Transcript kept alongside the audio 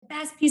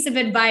best piece of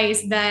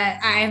advice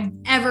that I've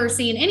ever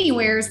seen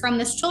anywhere is from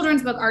this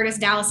children's book artist,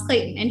 Dallas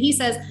Clayton. And he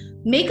says,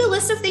 make a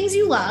list of things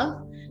you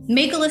love,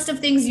 make a list of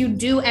things you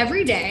do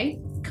every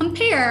day,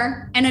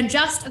 compare and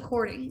adjust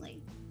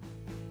accordingly.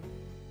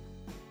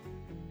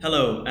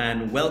 Hello,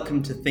 and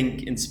welcome to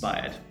Think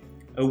Inspired,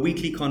 a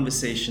weekly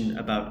conversation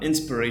about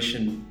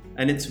inspiration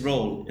and its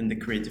role in the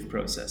creative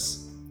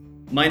process.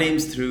 My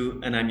name's Dhruv,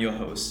 and I'm your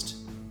host.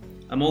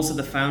 I'm also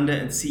the founder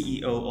and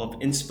CEO of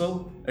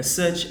Inspo, a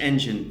search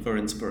engine for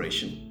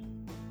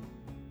inspiration.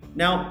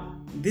 Now,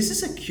 this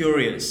is a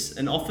curious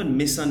and often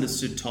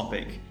misunderstood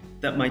topic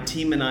that my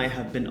team and I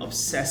have been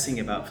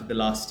obsessing about for the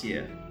last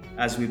year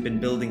as we've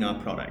been building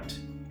our product.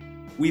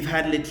 We've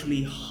had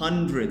literally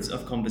hundreds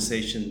of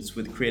conversations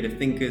with creative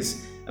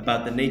thinkers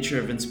about the nature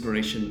of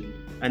inspiration,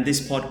 and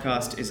this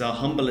podcast is our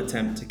humble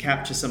attempt to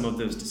capture some of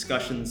those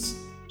discussions,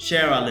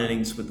 share our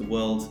learnings with the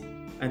world,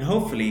 and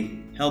hopefully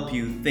help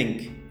you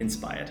think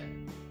inspired.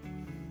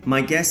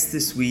 My guest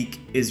this week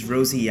is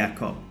Rosie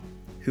Jacob,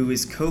 who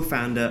is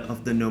co-founder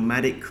of the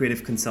nomadic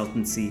creative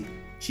consultancy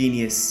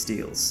Genius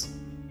Steals.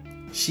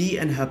 She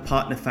and her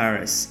partner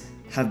Faris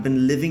have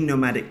been living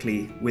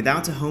nomadically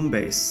without a home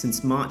base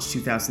since March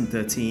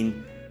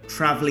 2013,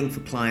 traveling for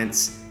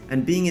clients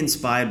and being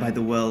inspired by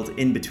the world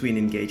in between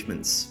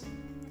engagements.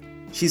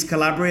 She's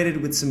collaborated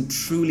with some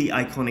truly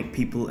iconic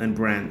people and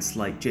brands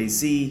like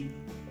Jay-Z,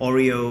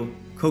 Oreo,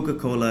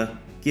 Coca-Cola,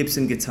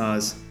 Gibson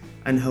Guitars,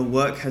 and her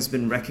work has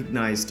been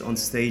recognized on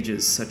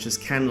stages such as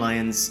Cannes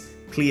Lions,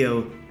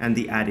 Clio, and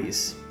the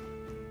Addies.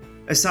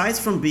 Aside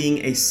from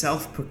being a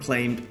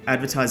self-proclaimed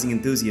advertising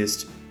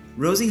enthusiast,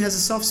 Rosie has a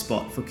soft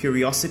spot for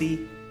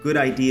curiosity, good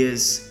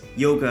ideas,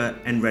 yoga,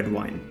 and red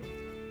wine.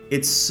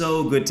 It's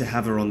so good to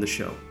have her on the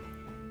show.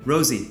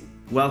 Rosie,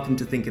 welcome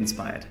to Think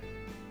Inspired.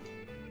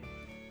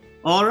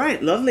 All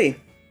right, lovely.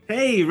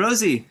 Hey,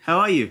 Rosie, how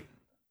are you?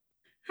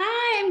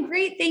 Hi, I'm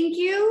great. Thank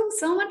you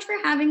so much for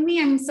having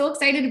me. I'm so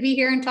excited to be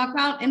here and talk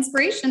about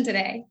inspiration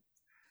today.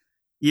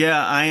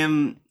 Yeah, I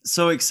am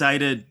so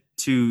excited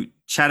to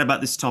chat about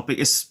this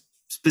topic,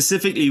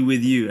 specifically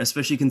with you,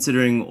 especially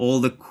considering all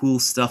the cool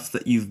stuff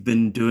that you've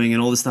been doing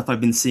and all the stuff I've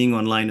been seeing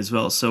online as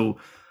well. So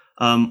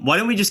why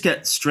don't we just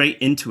get straight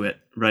into it,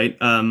 right?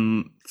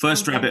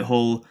 First rabbit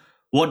hole,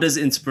 what does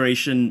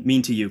inspiration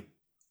mean to you?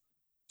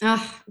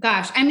 Oh,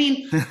 gosh. I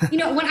mean,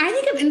 when I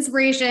think of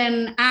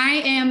inspiration,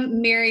 I am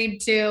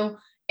married to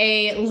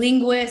a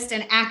linguist,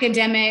 an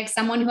academic,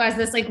 someone who has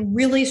this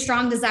really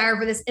strong desire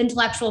for this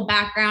intellectual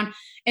background.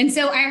 And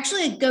so I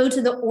actually go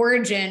to the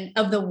origin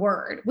of the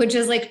word, which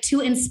is to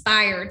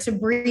inspire, to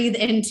breathe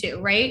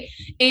into, right?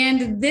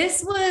 And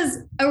this was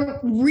a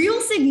real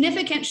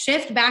significant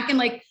shift back in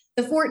the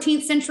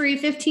 14th century,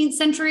 15th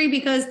century,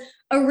 because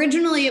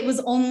originally it was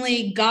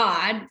only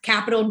God,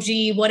 capital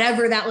G,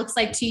 whatever that looks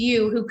like to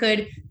you, who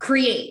could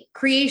create.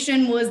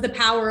 Creation was the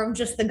power of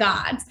just the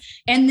gods.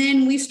 And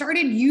then we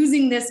started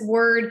using this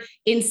word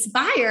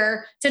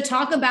inspire to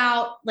talk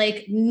about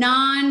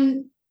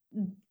non-divine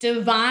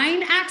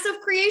acts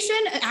of creation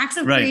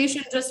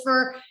just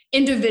for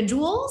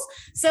individuals.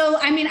 So,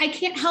 I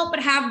can't help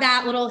but have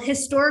that little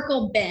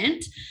historical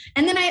bent.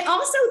 And then I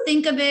also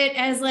think of it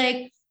as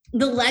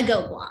the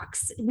Lego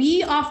blocks.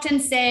 We often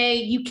say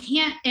you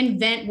can't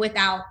invent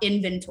without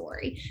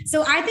inventory.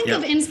 So I think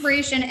of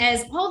inspiration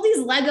as all these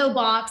Lego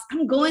blocks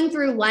I'm going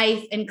through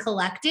life and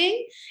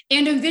collecting.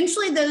 And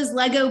eventually those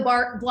Lego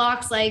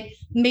blocks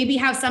maybe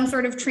have some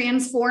sort of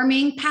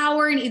transforming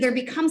power and either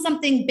become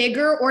something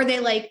bigger, or they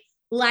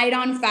light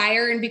on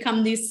fire and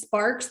become these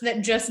sparks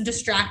that just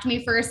distract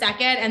me for a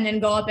second and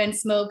then go up in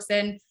smokes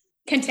and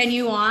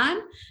continue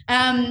on.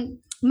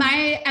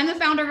 I'm the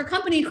founder of a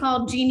company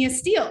called Genius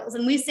Steals,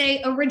 and we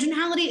say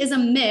originality is a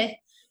myth.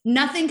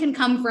 Nothing can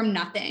come from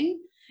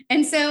nothing.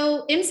 And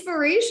so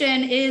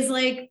inspiration is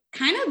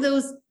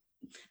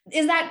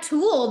is that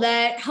tool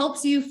that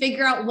helps you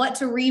figure out what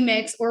to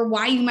remix or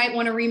why you might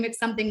want to remix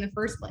something in the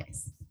first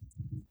place.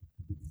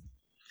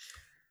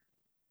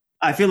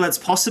 I feel that's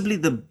possibly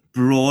the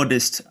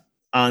broadest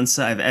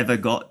answer I've ever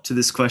got to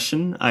this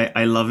question.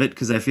 I love it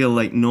because I feel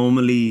like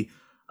normally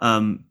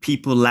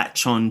people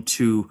latch on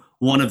to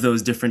one of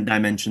those different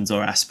dimensions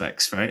or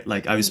aspects, right?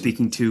 I was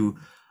speaking to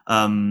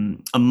a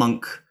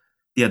monk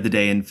the other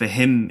day, and for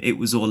him, it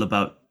was all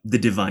about the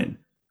divine,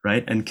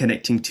 right? And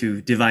connecting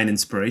to divine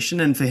inspiration.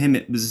 And for him,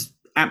 it was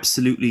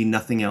absolutely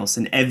nothing else.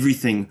 And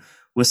everything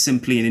was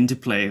simply an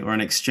interplay or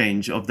an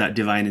exchange of that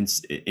divine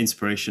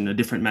inspiration, a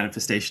different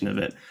manifestation of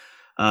it.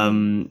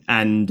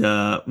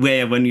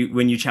 Where when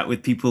you chat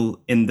with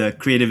people in the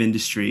creative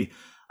industry,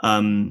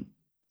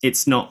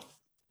 it's not,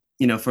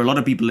 for a lot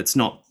of people, it's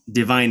not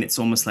divine. It's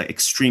almost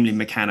extremely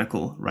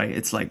mechanical, right?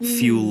 It's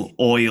fuel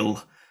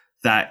oil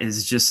that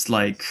is just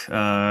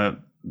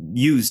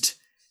used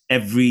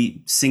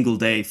every single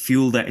day,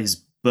 fuel that is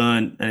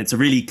burnt, and it's a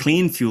really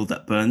clean fuel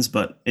that burns,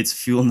 but it's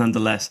fuel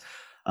nonetheless.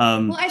 So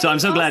I'm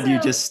so glad you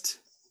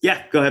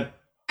go ahead.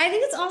 I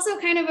think it's also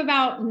kind of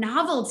about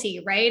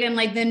novelty, right? And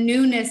the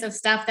newness of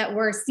stuff that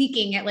we're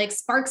seeking. It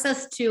sparks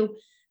us to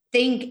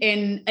think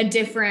in a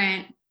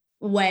different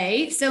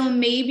way. So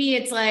maybe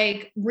it's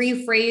like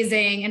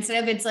rephrasing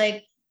instead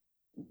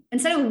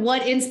of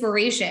what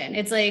inspiration,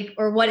 it's like,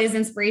 or what is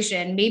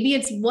inspiration? Maybe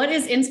it's what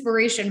is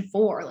inspiration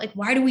for? Like,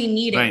 why do we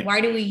need it? Right.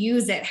 Why do we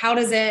use it? How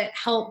does it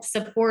help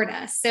support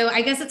us? So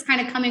I guess it's kind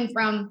of coming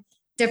from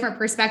different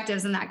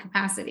perspectives in that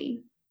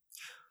capacity.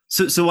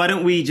 So why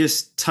don't we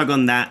just tug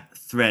on that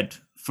thread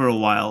for a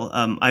while?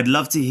 I'd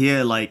love to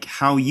hear like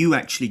how you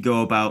actually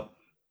go about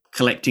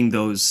collecting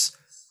those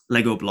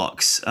Lego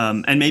blocks.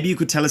 And maybe you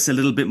could tell us a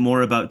little bit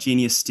more about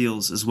Genius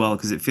Steals as well,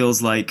 because it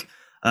feels like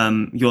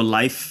your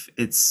life,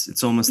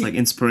 it's almost like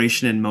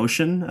inspiration in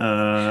motion.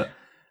 Oh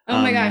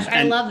my gosh,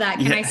 I love that.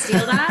 Can I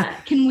steal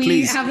that? Can we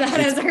Please, have that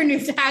as our new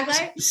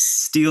tagline?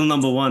 Steal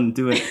number one,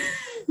 do it.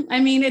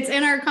 I mean, it's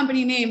in our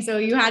company name, so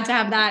you had to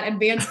have that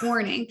advance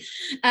warning.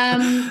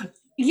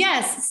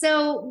 Yes.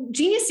 So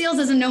Genius Steals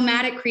is a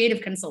nomadic creative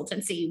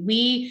consultancy.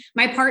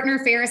 My partner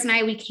Ferris and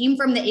I, we came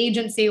from the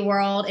agency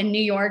world in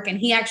New York, and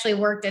he actually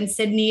worked in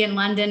Sydney and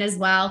London as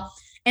well.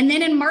 And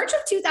then in March of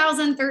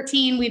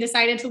 2013, we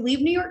decided to leave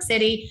New York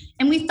City,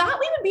 and we thought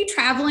we would be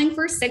traveling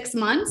for 6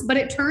 months, but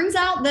it turns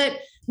out that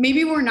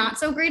maybe we're not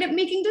so great at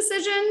making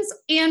decisions,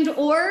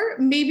 or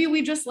maybe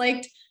we just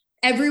liked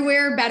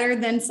everywhere better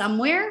than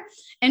somewhere.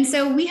 And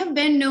so we have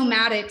been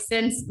nomadic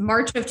since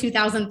March of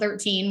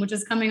 2013, which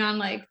is coming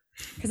on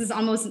because it's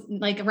almost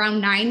like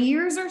around 9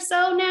 years or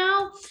so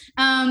now.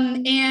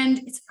 And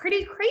it's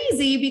pretty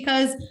crazy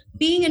because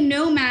being a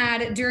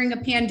nomad during a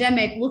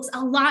pandemic looks a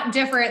lot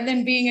different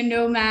than being a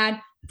nomad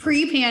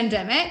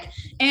pre-pandemic.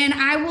 And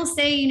I will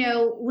say,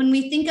 when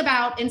we think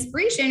about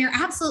inspiration, you're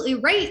absolutely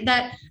right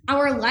that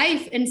our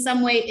life in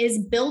some way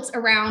is built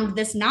around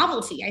this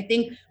novelty. I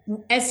think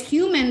as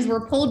humans,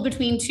 we're pulled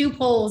between two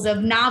poles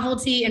of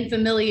novelty and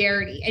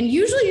familiarity. And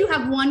usually you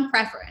have one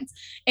preference.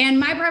 And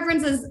my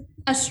preference is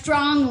a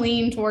strong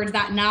lean towards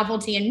that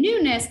novelty and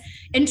newness,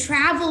 and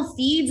travel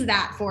feeds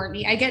that for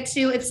me. I get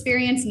to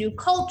experience new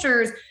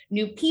cultures,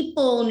 new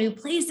people, new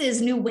places,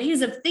 new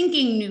ways of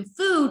thinking, new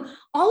food.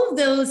 All of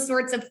those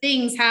sorts of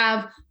things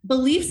have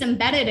beliefs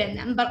embedded in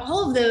them, but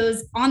all of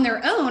those on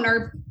their own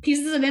are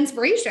pieces of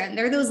inspiration.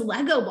 They're those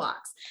Lego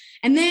blocks.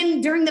 And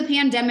then during the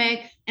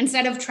pandemic,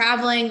 instead of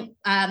traveling,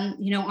 on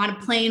a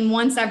plane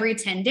once every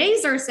 10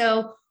 days or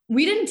so,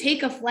 we didn't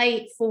take a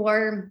flight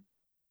for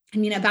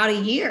about a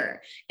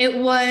year. It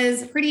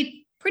was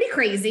pretty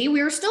crazy.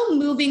 We were still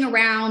moving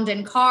around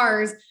in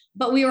cars,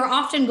 but we were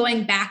often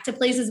going back to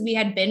places we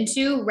had been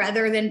to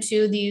rather than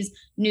to these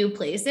new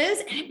places.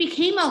 And it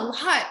became a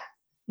lot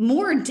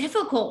more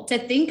difficult to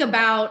think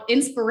about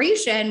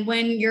inspiration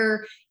when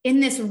you're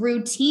in this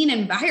routine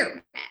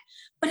environment.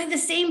 But at the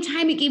same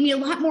time, it gave me a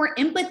lot more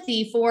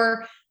empathy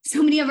for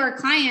so many of our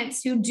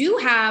clients who do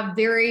have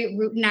very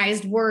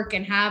routinized work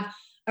and have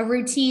a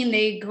routine.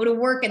 They go to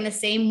work in the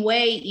same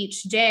way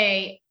each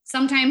day.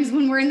 Sometimes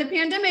when we're in the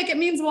pandemic, it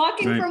means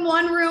walking from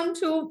one room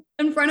to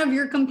in front of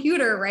your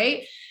computer,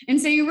 right?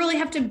 And so you really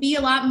have to be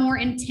a lot more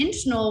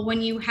intentional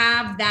when you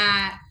have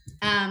that,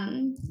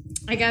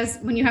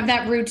 when you have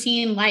that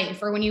routine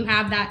life, or when you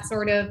have that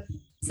sort of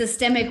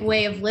systemic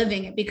way of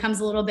living. It becomes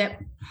a little bit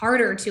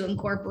harder to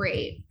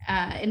incorporate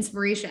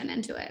inspiration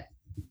into it.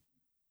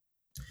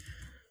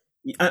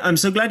 I'm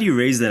so glad you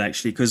raised that,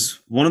 actually, because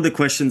one of the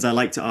questions I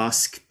like to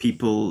ask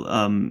people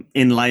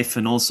in life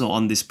and also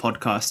on this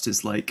podcast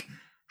is like,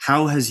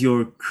 how has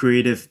your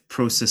creative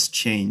process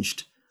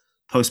changed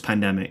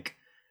post-pandemic,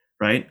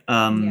 right?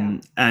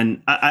 And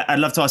I'd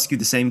love to ask you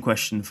the same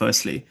question,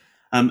 firstly.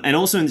 And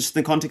also in just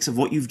the context of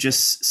what you've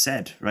just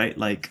said, right?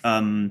 Like,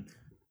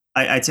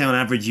 I'd say on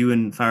average, you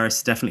and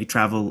Faris definitely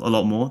travel a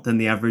lot more than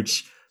the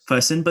average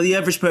person, but the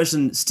average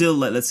person still,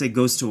 let's say,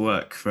 goes to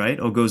work, right?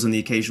 Or goes on the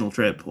occasional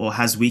trip or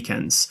has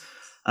weekends.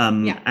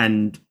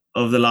 And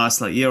over the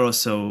last year or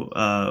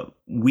so,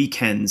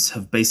 weekends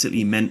have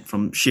basically meant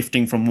from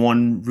shifting from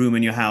one room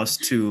in your house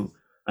to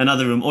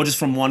another room, or just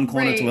from one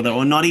corner to another,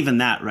 or not even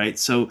that, right?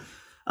 So,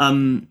 how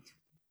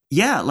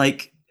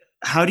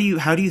do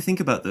you think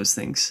about those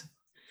things?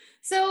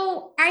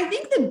 So I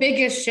think the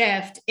biggest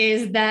shift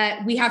is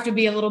that we have to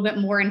be a little bit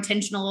more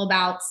intentional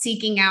about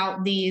seeking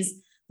out these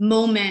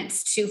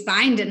moments to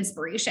find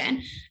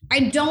inspiration.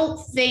 I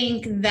don't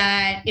think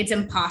that it's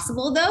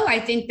impossible, though. I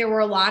think there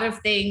were a lot of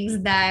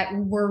things that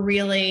were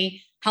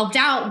really helped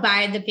out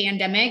by the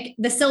pandemic,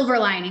 the silver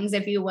linings,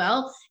 if you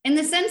will, in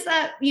the sense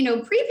that,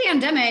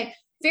 pre-pandemic,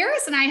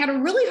 Ferris and I had a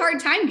really hard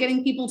time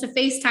getting people to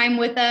FaceTime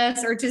with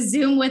us or to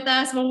Zoom with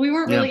us. Well, we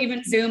weren't really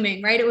even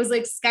Zooming, right? It was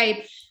like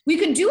Skype. We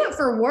could do it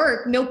for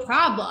work, no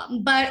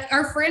problem. But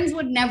our friends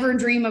would never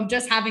dream of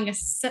just having a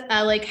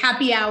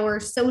happy hour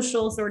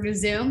social sort of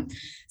Zoom.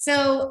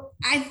 So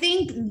I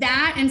think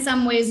that in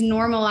some ways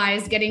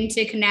normalized getting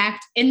to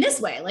connect in this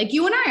way, like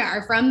you and I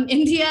are from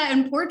India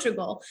and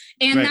Portugal.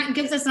 And that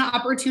gives us an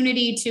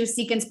opportunity to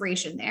seek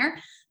inspiration there.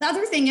 The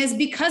other thing is,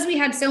 because we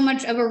had so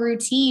much of a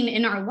routine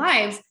in our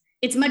lives,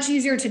 it's much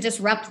easier to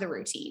disrupt the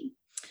routine.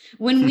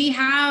 When we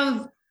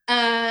have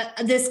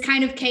this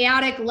kind of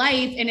chaotic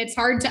life and it's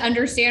hard to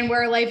understand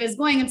where our life is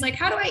going, it's like,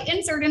 how do I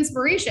insert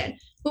inspiration?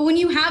 But when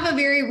you have a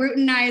very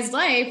routinized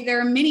life, there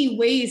are many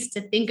ways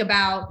to think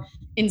about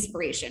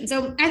inspiration.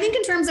 So I think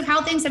in terms of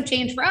how things have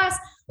changed for us,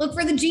 look,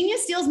 for the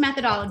Genius Steals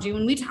methodology,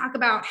 when we talk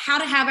about how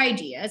to have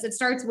ideas, it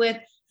starts with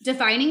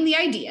defining the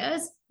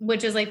ideas,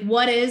 which is like,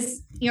 what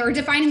is, or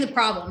defining the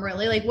problem,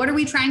 really, like, what are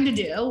we trying to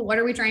do? What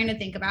are we trying to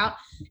think about?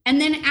 And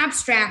then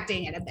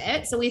abstracting it a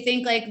bit. So we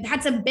think like,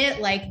 that's a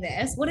bit like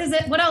this. What is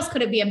it? What else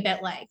could it be a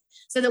bit like?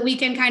 So that we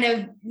can kind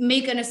of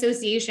make an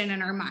association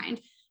in our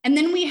mind. And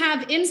then we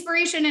have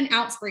inspiration and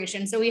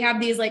outspiration. So we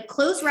have these like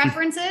close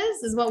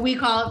references is what we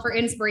call it for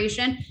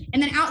inspiration.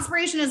 And then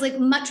outspiration is like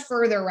much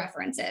further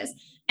references.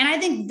 And I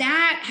think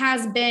that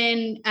has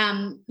been,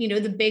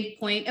 the big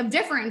point of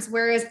difference.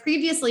 Whereas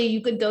previously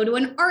you could go to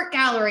an art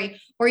gallery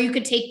or you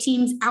could take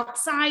teams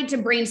outside to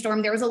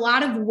brainstorm. There was a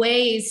lot of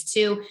ways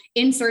to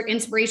insert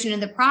inspiration in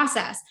the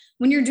process.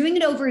 When you're doing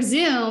it over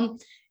Zoom,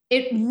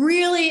 it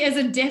really is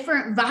a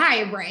different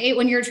vibe, right?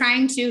 When you're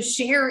trying to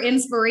share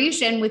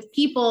inspiration with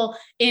people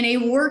in a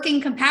working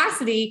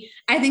capacity,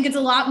 I think it's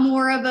a lot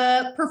more of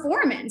a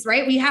performance,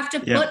 right? We have to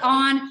put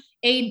on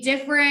a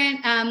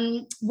different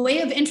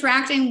way of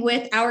interacting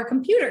with our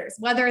computers,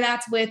 whether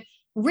that's with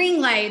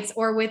ring lights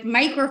or with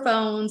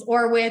microphones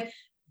or with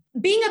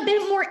being a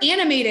bit more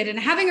animated and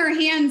having our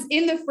hands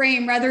in the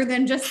frame rather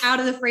than just out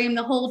of the frame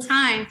the whole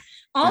time.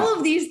 All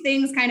of these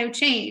things kind of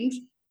change.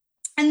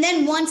 And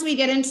then once we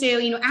get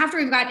into, after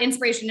we've got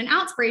inspiration and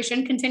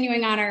outspiration,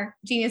 continuing on our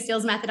Genius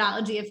Steals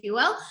methodology, if you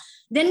will,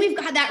 then we've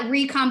got that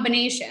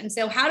recombination.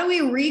 So how do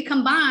we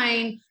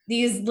recombine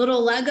these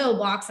little Lego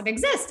blocks that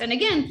exist? And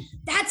again,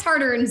 that's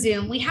harder in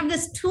Zoom. We have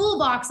this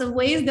toolbox of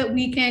ways that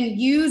we can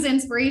use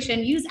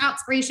inspiration, use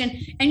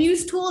outspiration, and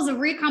use tools of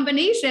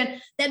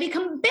recombination that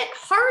become a bit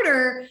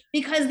harder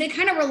because they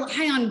kind of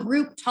rely on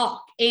group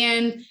talk.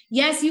 And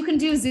yes, you can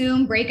do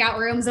Zoom breakout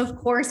rooms. Of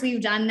course,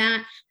 we've done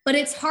that. But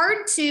it's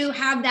hard to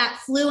have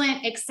that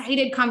fluent,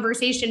 excited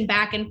conversation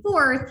back and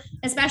forth,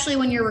 especially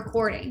when you're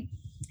recording.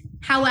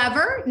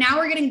 However, now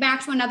we're getting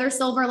back to another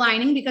silver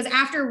lining because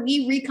after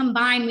we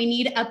recombine, we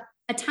need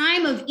a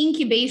time of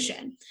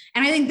incubation.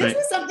 And I think this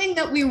was something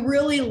that we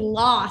really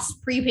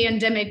lost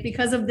pre-pandemic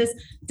because of this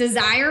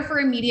desire for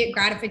immediate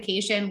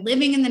gratification,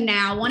 living in the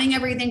now, wanting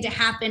everything to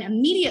happen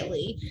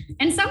immediately.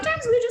 And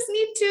sometimes we just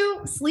need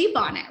to sleep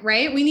on it,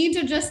 right? We need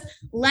to just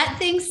let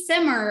things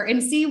simmer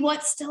and see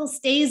what still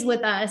stays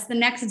with us the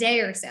next day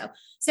or so.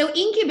 So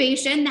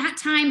incubation, that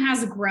time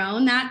has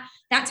grown. That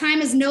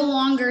time is no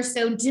longer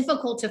so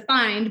difficult to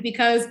find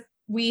because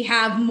we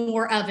have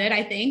more of it,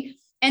 I think.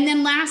 And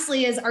then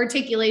lastly is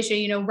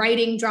articulation,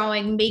 writing,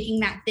 drawing, making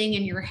that thing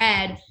in your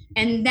head.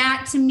 And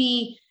that to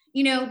me,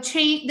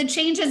 the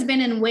change has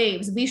been in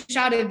waves. We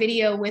shot a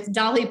video with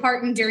Dolly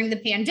Parton during the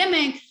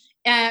pandemic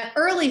at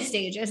early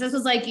stages. This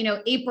was like,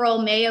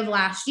 April, May of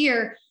last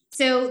year.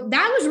 So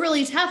that was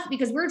really tough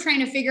because we're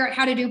trying to figure out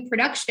how to do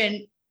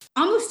production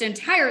almost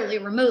entirely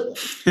remotely.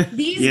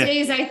 These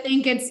days, I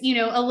think it's,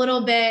 a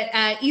little bit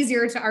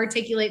easier to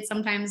articulate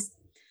sometimes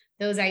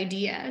those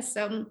ideas.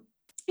 So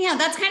yeah,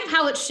 that's kind of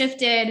how it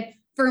shifted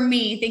for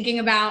me, thinking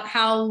about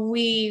how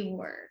we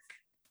work.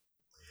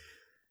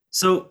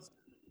 So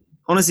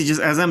honestly, just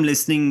as I'm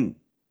listening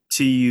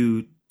to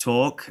you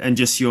talk and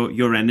just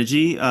your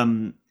energy,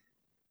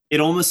 it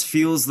almost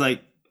feels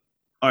like,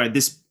 all right,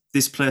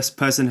 this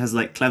person has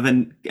like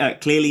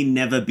clearly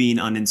never been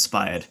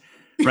uninspired.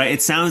 Right.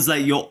 It sounds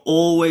like you're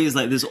always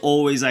like, there's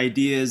always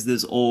ideas,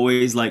 there's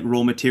always like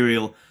raw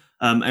material,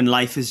 and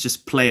life is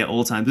just play at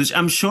all times, which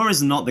I'm sure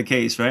is not the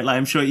case, right? Like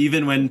I'm sure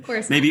even when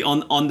maybe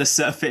on the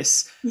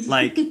surface,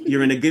 like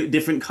you're in a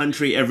different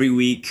country every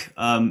week,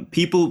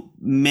 people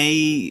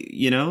may,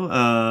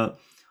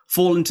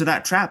 fall into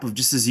that trap of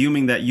just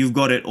assuming that you've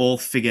got it all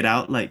figured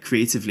out, like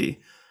creatively.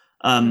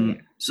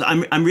 So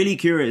I'm really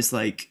curious,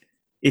 like,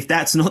 if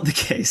that's not the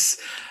case.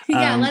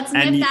 Let's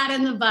nip that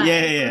in the bud.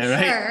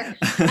 Right.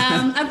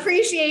 Sure.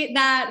 Appreciate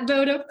that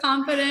vote of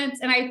confidence.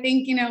 And I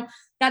think,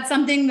 that's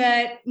something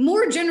that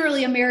more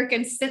generally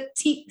Americans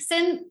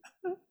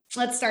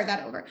let's start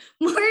that over.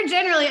 More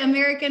generally,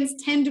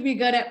 Americans tend to be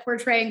good at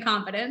portraying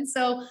confidence.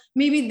 So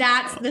maybe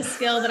that's the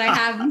skill that I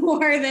have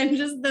more than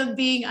just the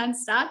being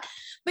unstuck.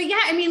 But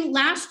yeah,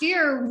 last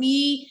year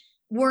we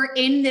were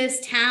in this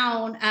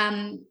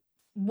town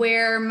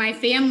where my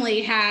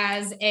family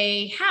has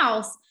a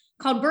house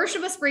called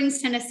Beersheba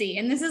Springs, Tennessee.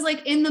 And this is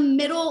like in the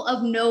middle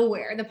of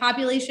nowhere. The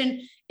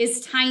population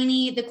is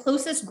tiny. The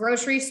closest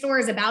grocery store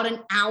is about an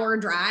hour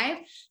drive.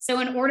 So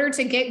in order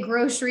to get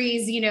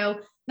groceries,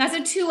 that's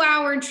a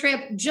 2-hour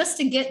trip just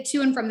to get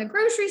to and from the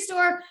grocery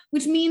store,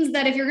 which means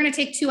that if you're going to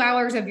take 2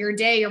 hours of your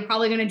day, you're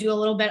probably going to do a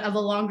little bit of a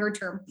longer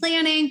term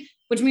planning,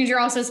 which means you're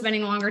also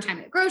spending a longer time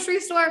at the grocery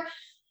store.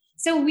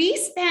 So we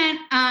spent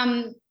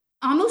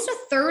almost a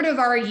third of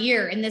our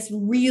year in this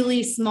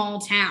really small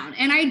town.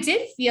 And I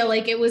did feel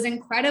like it was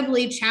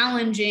incredibly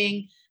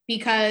challenging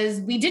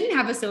because we didn't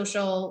have a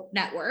social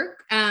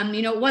network.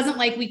 It wasn't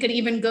like we could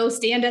even go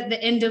stand at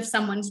the end of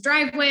someone's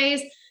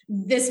driveways.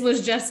 This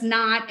was just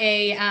not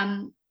a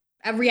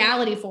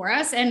reality for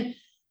us. And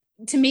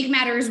to make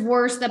matters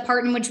worse, the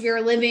part in which we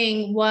were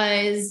living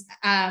was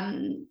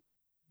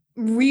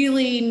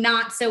really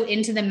not so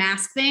into the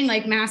mask thing.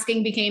 Like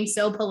masking became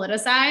so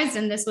politicized,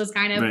 and this was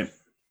kind of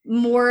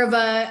more of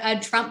a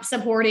Trump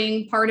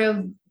supporting part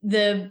of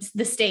the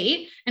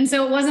state. And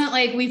so it wasn't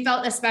like we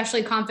felt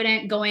especially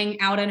confident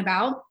going out and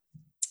about.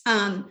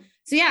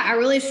 So yeah, I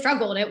really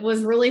struggled. It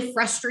was really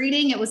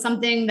frustrating. It was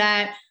something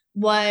that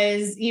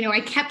was,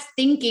 I kept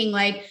thinking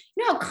like,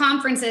 how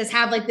conferences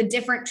have like the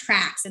different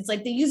tracks. It's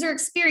like the user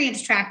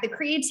experience track, the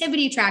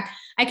creativity track.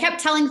 I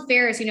kept telling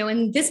Ferris,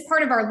 in this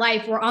part of our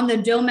life, we're on the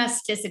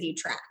domesticity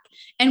track.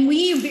 And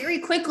we very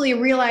quickly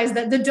realized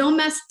that the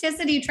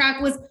domesticity track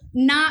was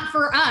not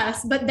for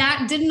us, but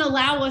that didn't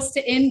allow us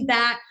to end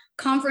that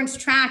conference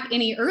track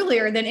any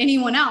earlier than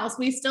anyone else.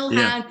 We still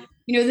had,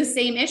 the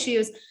same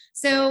issues.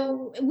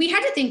 So we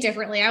had to think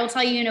differently. I will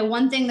tell you,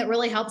 one thing that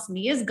really helps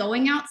me is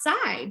going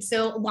outside.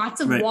 So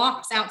lots of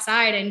walks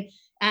outside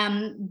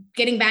and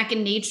getting back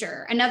in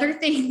nature. Another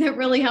thing that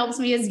really helps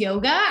me is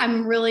yoga.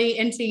 I'm really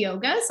into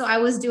yoga. So I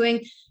was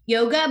doing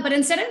yoga, but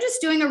instead of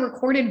just doing a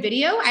recorded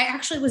video, I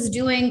actually was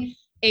doing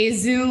a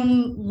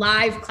Zoom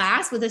live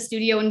class with a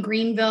studio in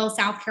Greenville,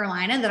 South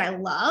Carolina that I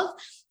love.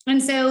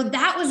 And so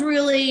that was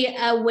really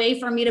a way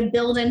for me to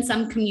build in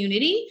some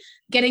community,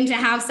 getting to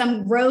have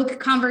some rogue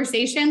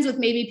conversations with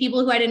maybe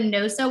people who I didn't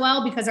know so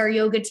well, because our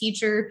yoga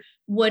teacher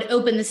would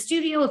open the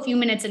studio a few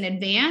minutes in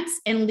advance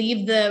and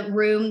leave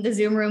the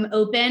Zoom room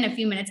open a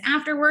few minutes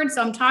afterwards.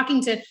 So I'm talking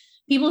to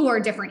people who are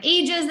different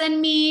ages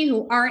than me,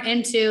 who aren't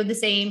into the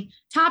same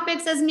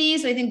topics as me.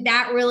 So I think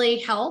that really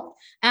helped.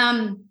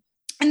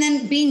 And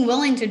then being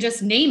willing to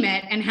just name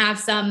it and have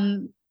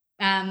some,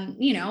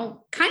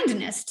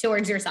 kindness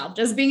towards yourself,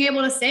 just being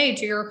able to say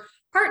to your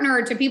partner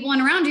or to people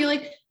around you,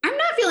 like, I'm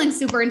not feeling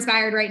super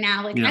inspired right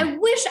now. Like, I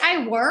wish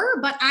I were,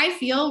 but I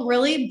feel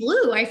really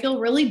blue. I feel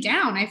really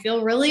down. I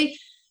feel really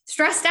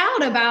stressed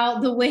out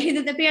about the way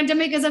that the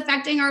pandemic is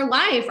affecting our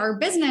life, our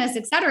business,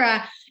 et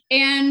cetera.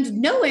 And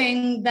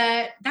knowing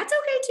that that's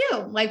okay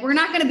too. Like, we're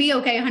not going to be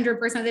okay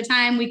 100% of the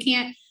time. We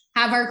can't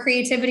have our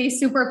creativity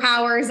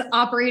superpowers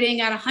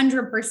operating at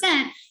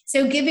 100%.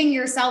 So giving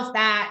yourself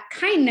that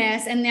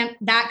kindness and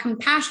that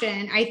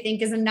compassion, I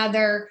think, is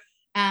another,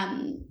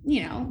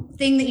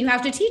 thing that you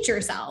have to teach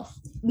yourself.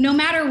 No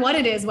matter what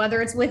it is,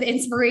 whether it's with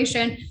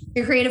inspiration,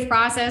 the creative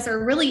process,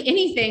 or really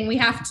anything, we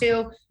have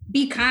to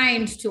be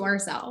kind to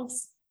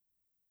ourselves.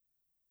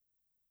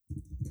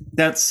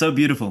 That's so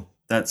beautiful.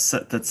 That's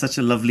such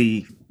a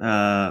lovely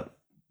thought.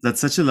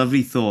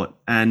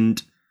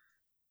 And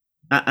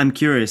I'm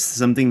curious,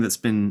 something that's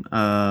been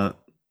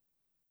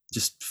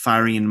just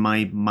firing in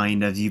my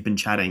mind as you've been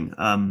chatting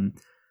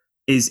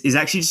is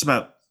actually just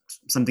about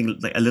something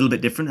like a little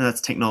bit different, and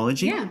that's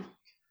technology. Yeah.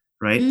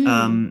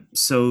 Right.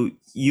 So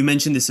you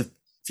mentioned this a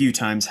few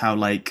times, how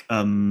like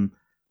on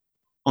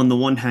the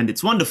one hand,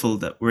 it's wonderful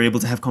that we're able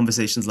to have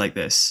conversations like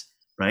this,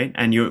 right?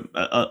 And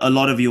a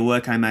lot of your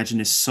work, I imagine,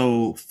 is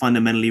so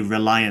fundamentally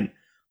reliant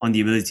on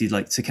the ability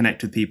to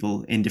connect with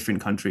people in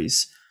different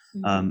countries.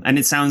 And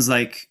it sounds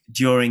like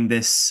during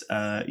this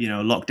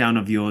lockdown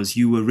of yours,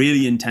 you were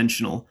really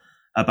intentional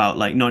about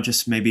like not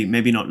just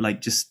maybe not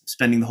like just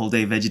spending the whole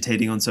day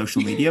vegetating on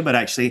social media, but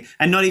actually,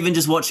 and not even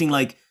just watching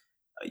like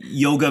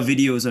yoga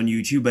videos on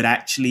YouTube, but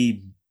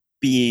actually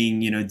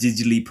being,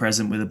 digitally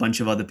present with a bunch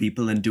of other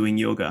people and doing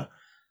yoga.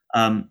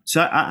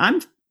 So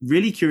I'm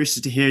really curious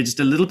to hear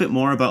just a little bit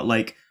more about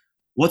like,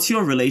 what's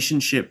your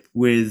relationship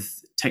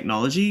with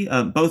technology,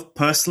 both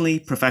personally,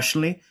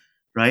 professionally,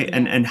 right? Yeah.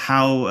 And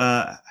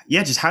how,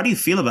 just how do you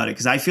feel about it?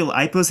 Because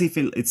I personally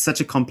feel it's such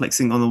a complex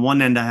thing. On the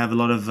one end, I have a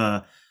lot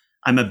of,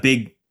 I'm a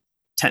big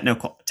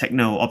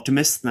techno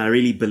optimist, and I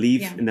really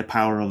believe in the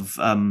power of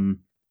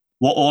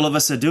what all of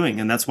us are doing.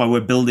 And that's why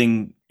we're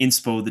building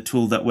Inspo, the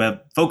tool that we're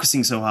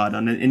focusing so hard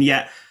on. And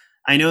yet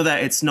I know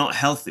that it's not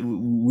healthy.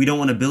 We don't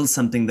want to build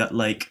something that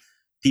like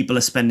people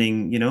are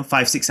spending,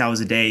 5-6 hours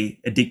a day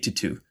addicted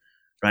to,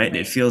 right?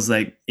 It feels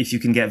like if you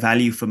can get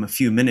value from a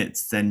few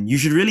minutes, then you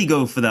should really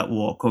go for that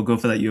walk or go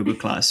for that yoga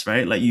class,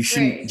 right? Like you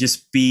shouldn't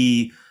just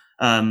be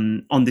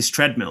on this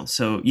treadmill.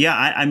 So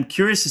I'm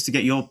curious as to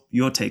get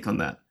your take on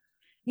that.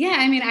 Yeah,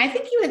 I mean, I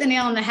think you hit the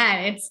nail on the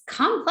head. It's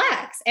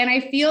complex. And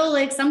I feel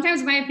like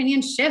sometimes my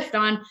opinions shift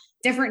on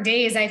different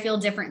days. I feel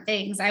different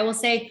things. I will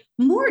say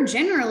more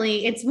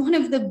generally, it's one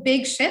of the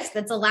big shifts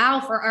that's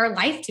allowed for our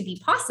life to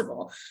be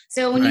possible.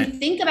 So when you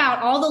think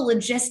about all the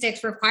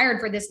logistics required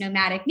for this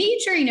nomadic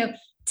nature,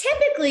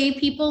 typically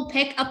people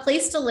pick a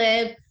place to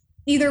live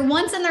either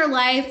once in their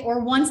life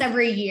or once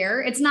every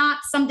year. It's not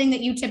something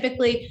that you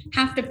typically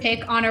have to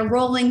pick on a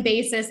rolling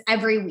basis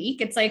every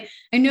week. It's like,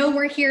 I know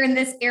we're here in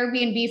this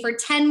Airbnb for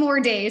 10 more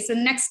days. So the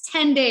next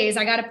 10 days,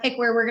 I got to pick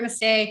where we're going to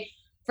stay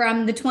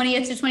from the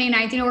 20th to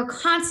 29th. We're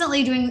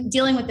constantly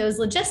dealing with those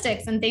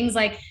logistics, and things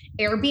like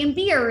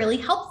Airbnb are really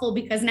helpful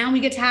because now we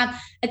get to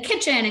have a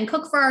kitchen and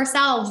cook for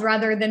ourselves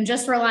rather than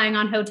just relying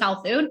on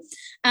hotel food.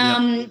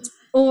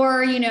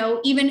 Or,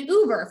 even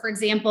Uber, for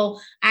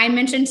example. I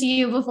mentioned to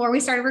you before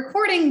we started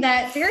recording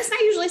that Ferris and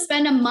I usually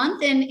spend a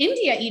month in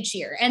India each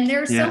year. And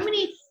there's so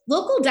many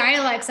local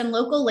dialects and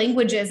local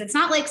languages. It's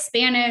not like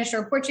Spanish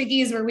or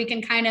Portuguese where we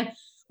can kind of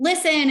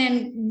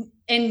listen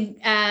and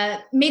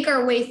make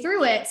our way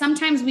through it.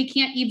 Sometimes we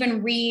can't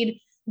even read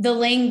the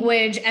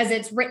language as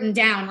it's written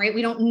down, right?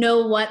 We don't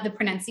know what the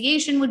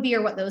pronunciation would be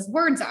or what those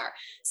words are.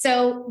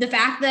 So the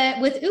fact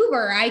that with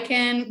Uber, I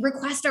can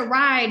request a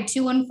ride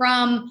to and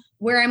from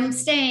where I'm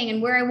staying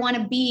and where I want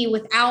to be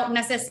without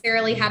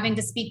necessarily having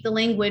to speak the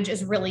language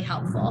is really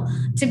helpful.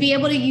 To be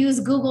able to use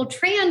Google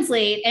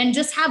Translate and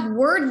just have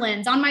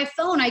Wordlands on my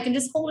phone, I can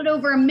just hold it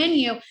over a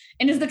menu.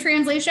 And is the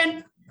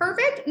translation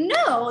perfect?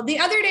 No. The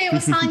other day it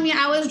was telling me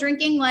I was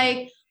drinking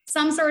like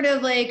some sort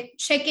of like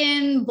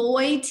chicken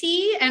boy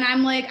tea. And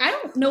I'm like, I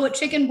don't know what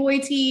chicken boy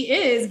tea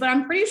is, but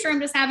I'm pretty sure I'm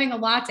just having a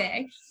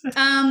latte.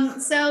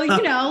 So,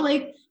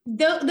 like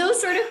those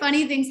sort of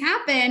funny things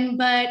happen,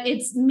 but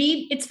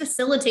it's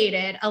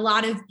facilitated a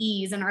lot of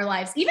ease in our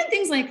lives. Even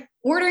things like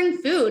ordering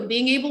food,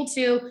 being able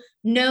to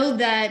know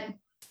that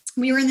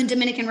we were in the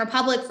Dominican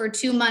Republic for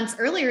 2 months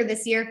earlier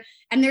this year,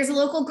 and there's a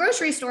local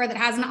grocery store that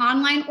has an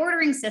online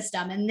ordering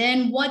system. And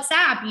then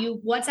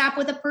you WhatsApp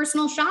with a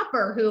personal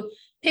shopper who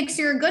picks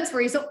your goods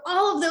for you. So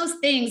all of those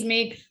things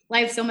make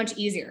life so much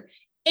easier.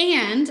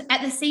 And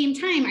at the same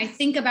time, I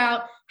think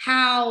about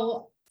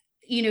how,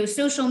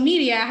 social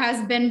media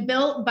has been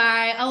built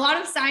by a lot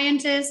of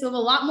scientists who have a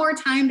lot more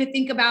time to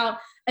think about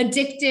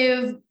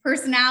addictive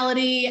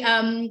personality,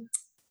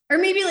 or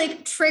maybe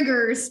like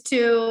triggers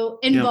to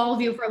involve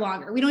you for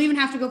longer. We don't even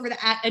have to go for the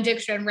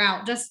addiction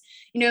route. Just,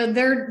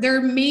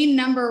 their main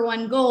number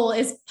one goal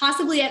is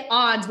possibly at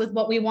odds with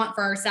what we want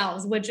for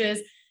ourselves, which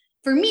is,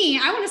 for me,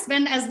 I want to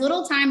spend as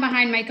little time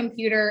behind my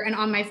computer and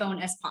on my phone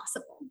as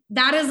possible.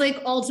 That is like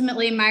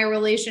ultimately my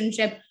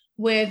relationship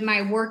with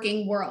my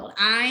working world.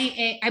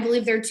 I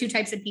believe there are two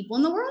types of people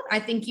in the world. I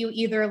think you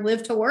either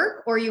live to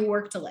work or you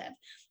work to live.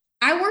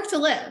 I work to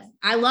live.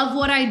 I love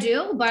what I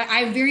do, but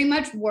I very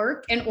much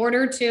work in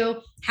order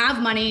to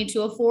have money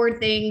to afford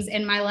things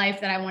in my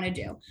life that I want to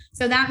do.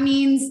 So that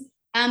means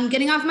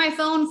getting off my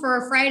phone for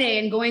a Friday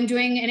and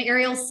doing an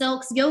Aerial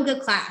Silks yoga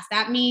class.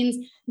 That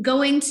means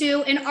going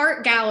to an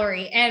art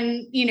gallery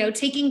and,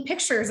 taking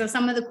pictures of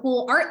some of the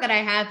cool art that I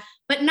have,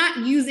 but not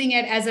using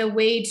it as a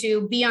way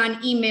to be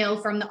on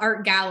email from the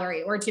art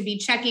gallery or to be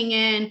checking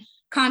in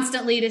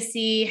constantly to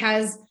see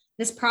has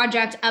this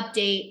project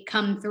update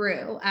come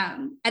through.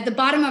 At the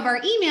bottom of our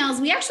emails,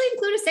 we actually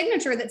include a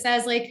signature that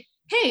says like,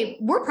 hey,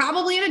 we're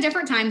probably in a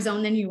different time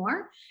zone than you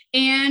are.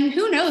 And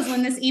who knows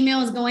when this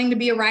email is going to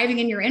be arriving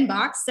in your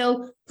inbox.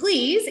 So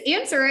please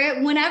answer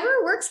it whenever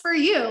works for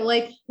you.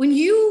 Like when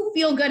you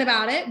feel good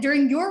about it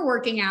during your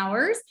working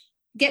hours,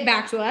 get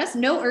back to us,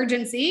 no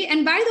urgency.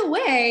 And by the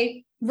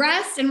way,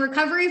 rest and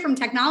recovery from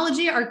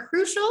technology are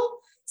crucial.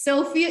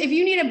 So if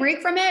you need a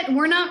break from it,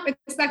 we're not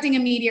expecting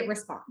immediate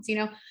response.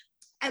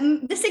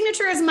 The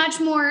signature is much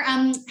more,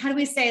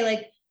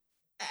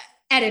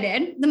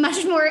 edited, the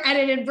much more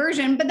edited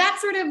version, but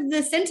that's sort of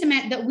the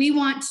sentiment that we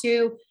want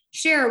to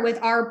share with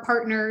our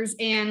partners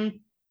and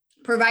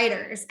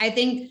providers. I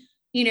think,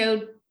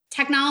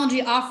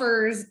 technology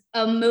offers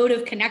a mode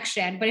of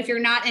connection, but if you're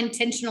not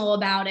intentional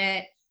about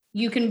it,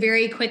 you can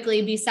very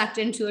quickly be sucked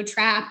into a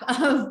trap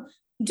of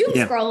doom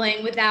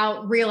scrolling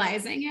without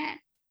realizing it.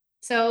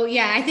 So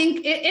I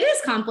think it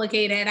is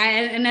complicated.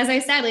 And as I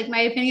said, like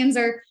my opinions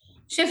are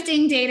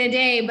shifting day to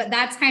day, but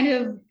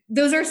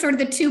those are sort of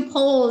the two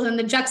poles and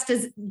the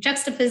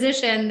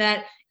juxtaposition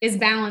that is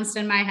balanced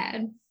in my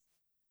head.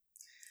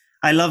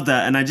 I love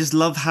that. And I just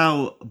love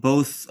how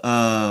both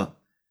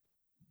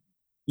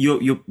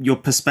your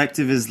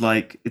perspective is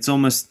like, it's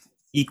almost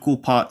equal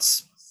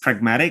parts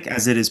pragmatic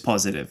as it is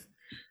positive,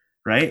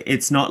 right?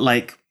 It's not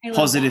like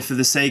positive for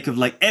the sake of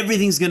like,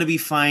 everything's going to be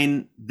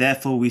fine,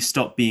 therefore we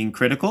stop being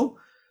critical,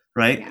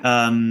 right?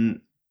 Yeah.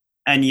 And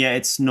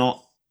it's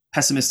not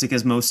pessimistic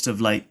as most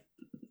of like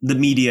the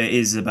media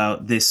is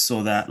about this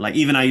or that. Like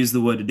even I use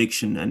the word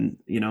addiction and,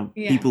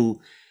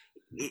 people...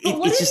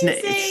 What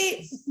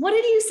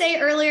did you say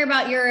earlier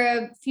about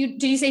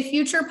did you say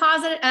future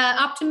positive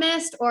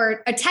optimist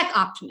or a tech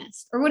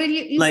optimist, or what did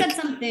you said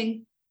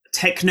something?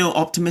 Techno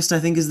optimist, I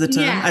think is the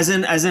term. Yeah. As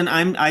in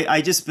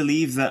I just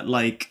believe that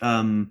like,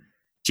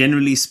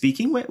 generally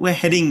speaking, we're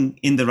heading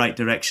in the right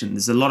direction.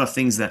 There's a lot of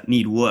things that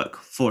need work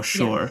for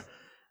sure.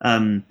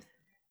 Yes.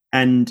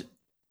 And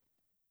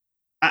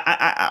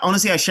I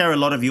honestly, I share a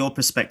lot of your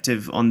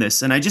perspective on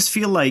this, and I just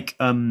feel like,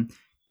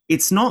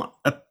 it's not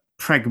a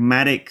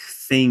pragmatic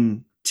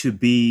thing to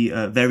be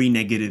very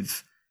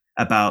negative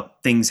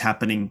about things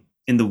happening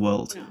in the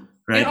world,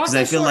 right? It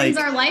also I feel shortens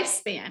our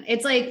lifespan.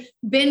 It's like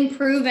been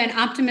proven,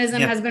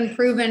 optimism has been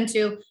proven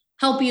to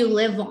help you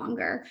live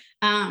longer.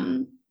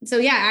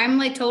 So I'm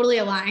like totally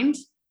aligned.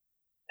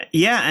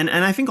 Yeah, and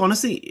I think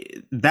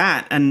honestly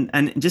that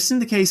and just in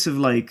the case of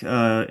like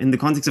in the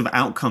context of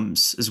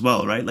outcomes as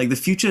well, right? Like the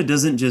future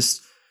doesn't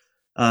just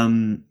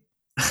I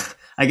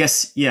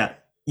guess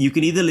you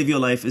can either live your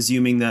life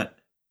assuming that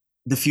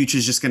the future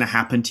is just going to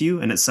happen to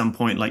you and at some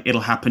point like it'll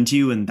happen to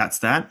you and that's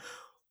that,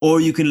 or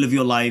you can live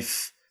your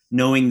life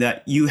knowing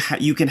that you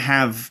can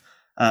have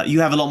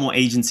you have a lot more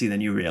agency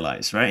than you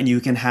realize, right? And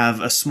you can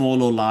have a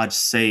small or large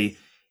say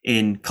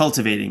in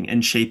cultivating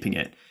and shaping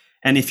it.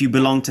 And if you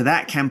belong to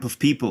that camp of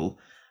people,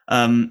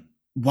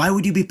 why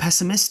would you be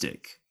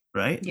pessimistic,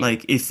 right? Yeah.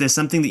 Like if there's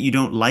something that you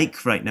don't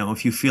like right now,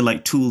 if you feel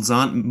like tools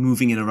aren't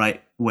moving in the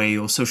right way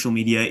or social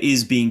media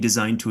is being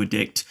designed to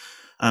addict,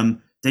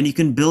 then you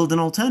can build an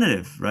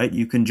alternative, right?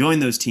 You can join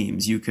those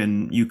teams. I've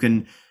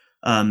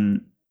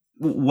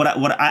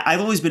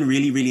always been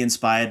really, really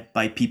inspired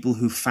by people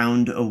who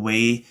found a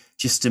way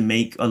just to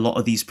make a lot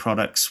of these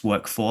products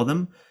work for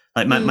them.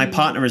 Like my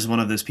partner is one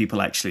of those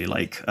people, actually.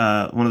 Like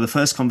one of the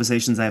first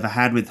conversations I ever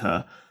had with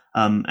her,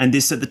 and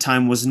this at the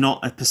time was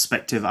not a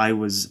perspective I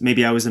was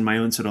in my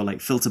own sort of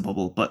like filter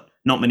bubble, but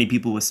not many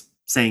people were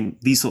saying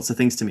these sorts of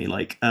things to me.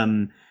 Like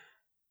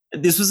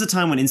this was a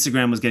time when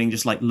Instagram was getting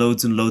just like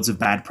loads and loads of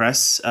bad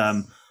press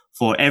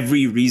for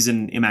every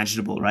reason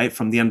imaginable, right?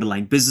 From the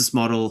underlying business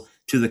model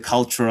to the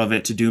culture of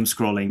it to doom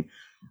scrolling.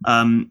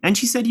 And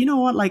she said, you know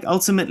what, like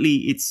ultimately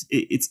it's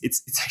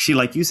actually,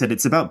 like you said,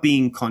 it's about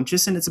being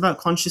conscious, and it's about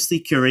consciously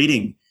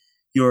curating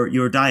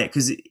your diet.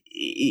 Because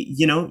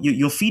you know,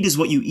 your feed is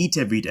what you eat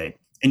every day,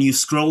 and you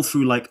scroll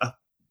through like a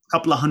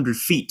couple of 100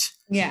 feet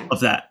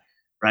of that,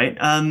 right?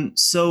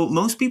 So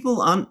most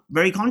people aren't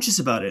very conscious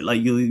about it.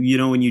 Like you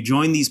know, when you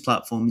join these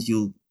platforms,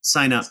 you'll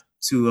sign up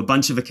to a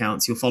bunch of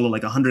accounts, you'll follow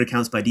like 100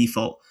 accounts by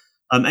default.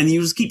 And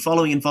you just keep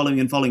following. And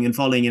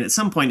at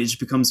some point it just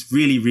becomes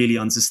really, really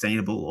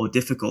unsustainable or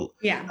difficult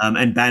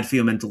and bad for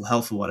your mental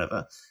health or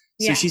whatever.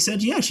 So she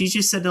said, she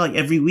just said like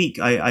every week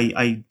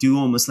I do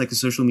almost like a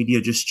social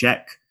media just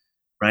check,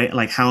 right?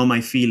 Like, how am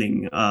I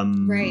feeling?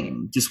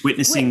 Just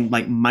witnessing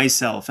like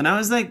myself. And I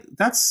was like,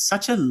 that's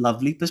such a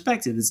lovely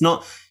perspective. It's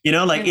not, you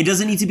know, like it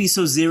doesn't need to be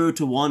so 0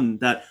 to 1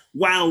 that,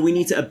 wow, we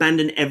need to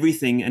abandon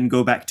everything and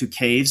go back to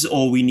caves,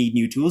 or we need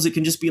new tools. It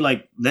can just be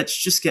like, let's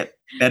just get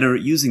better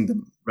at using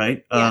them.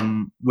 Right.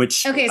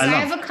 Which okay. So I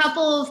have a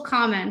couple of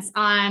comments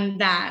on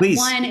that. Please.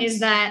 One is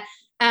that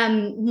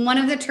one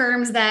of the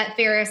terms that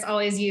Ferriss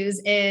always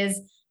uses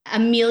is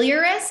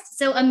ameliorist.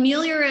 So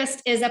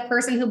ameliorist is a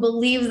person who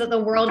believes that the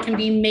world can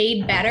be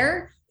made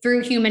better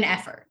through human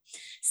effort.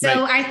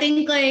 So I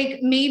think like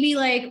maybe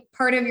like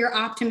part of your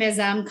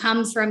optimism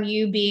comes from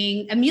you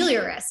being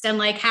ameliorist and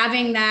like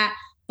having that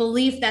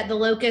belief that the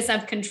locus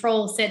of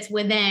control sits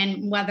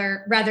within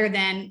rather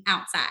than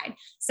outside.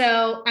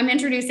 So I'm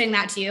introducing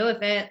that to you.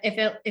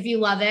 If you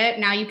love it,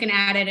 now you can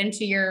add it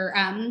into your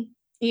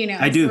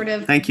sort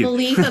of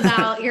belief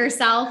about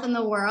yourself and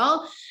the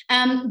world.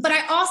 But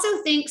I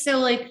also think so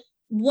like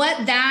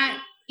what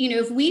that, you know,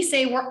 if we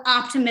say we're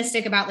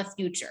optimistic about the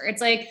future,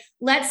 it's like,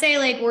 let's say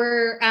like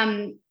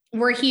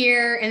we're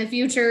here and the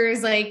future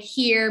is like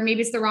here,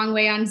 maybe it's the wrong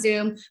way on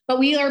Zoom, but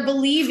we are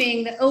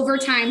believing that over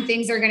time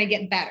things are going to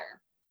get better.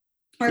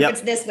 Or if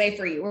it's this way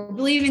for you, we're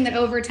believing that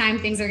over time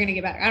things are going to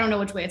get better. I don't know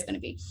which way it's going to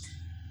be.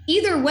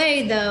 Either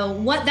way, though,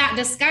 what that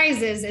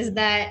disguises is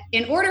that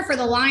in order for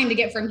the line to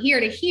get from here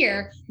to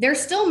here, there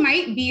still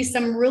might be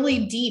some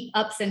really deep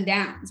ups and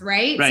downs,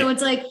 right? So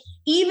it's like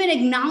even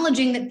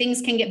acknowledging that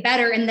things can get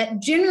better and that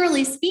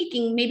generally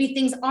speaking, maybe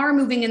things are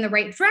moving in the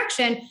right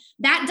direction.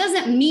 That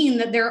doesn't mean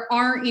that there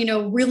aren't, you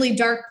know, really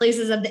dark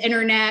places of the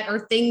internet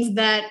or things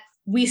that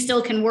we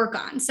still can work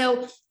on.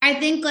 So I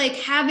think like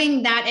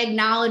having that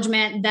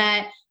acknowledgement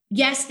that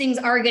yes, things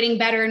are getting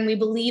better and we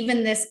believe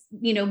in this,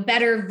 you know,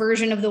 better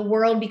version of the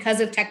world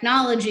because of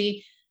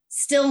technology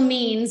still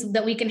means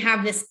that we can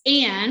have this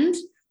and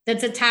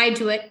that's tied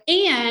to it.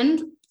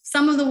 And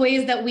some of the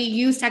ways that we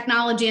use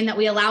technology and that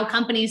we allow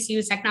companies to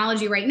use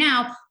technology right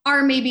now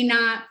are maybe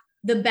not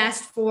the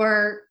best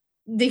for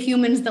the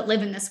humans that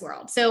live in this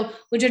world. So,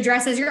 which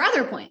addresses your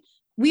other point.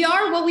 We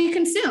are what we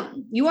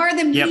consume. You are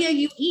the media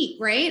you eat,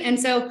 right? And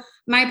so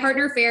my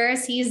partner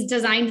Ferriss, he's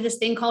designed this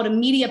thing called a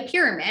media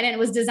pyramid, and it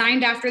was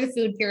designed after the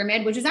food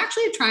pyramid, which is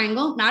actually a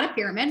triangle, not a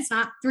pyramid. It's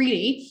not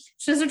 3D.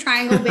 It's just a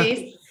triangle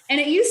base. And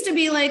it used to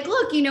be like,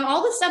 look, you know,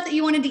 all the stuff that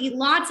you wanted to eat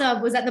lots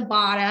of was at the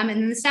bottom,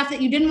 and the stuff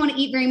that you didn't want to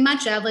eat very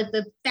much of, like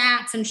the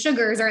fats and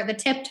sugars, are at the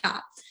tip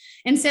top.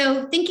 And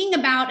so thinking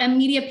about a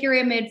media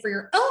pyramid for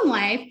your own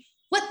life,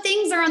 what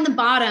things are on the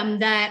bottom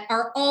that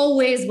are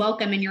always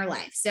welcome in your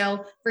life?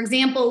 So, for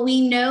example,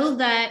 we know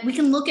that we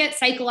can look at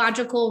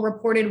psychological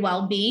reported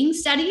well-being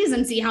studies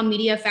and see how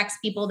media affects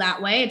people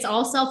that way. It's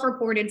all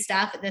self-reported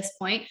stuff at this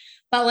point,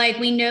 but like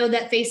we know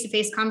that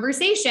face-to-face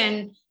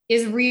conversation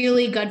is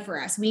really good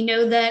for us. We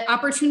know that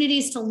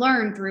opportunities to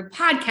learn through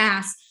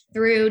podcasts,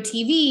 through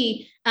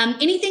TV,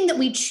 anything that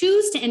we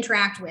choose to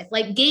interact with,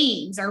 like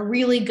games, are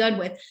really good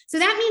with. So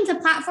that means a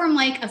platform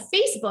like a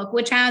Facebook,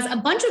 which has a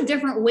bunch of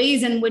different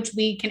ways in which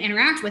we can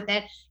interact with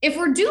it. If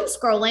we're doom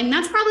scrolling,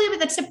 that's probably at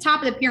the tip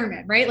top of the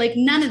pyramid, right? Like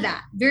none of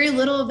that, very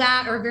little of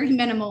that, or very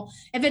minimal.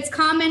 If it's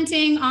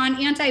commenting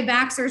on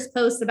anti-vaxxers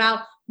posts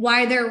about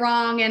why they're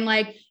wrong and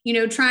like, you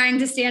know, trying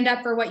to stand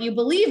up for what you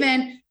believe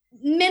in,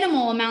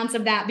 minimal amounts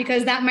of that,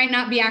 because that might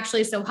not be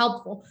actually so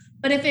helpful.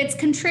 But if it's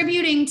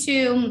contributing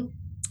to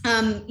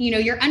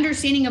your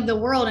understanding of the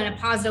world in a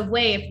positive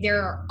way. If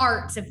there are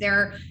arts, if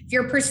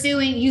you're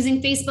pursuing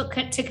using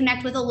Facebook to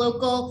connect with a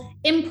local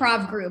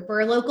improv group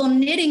or a local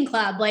knitting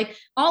club, like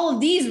all of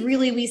these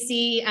really we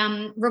see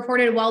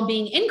reported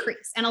well-being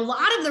increase. And a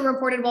lot of the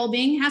reported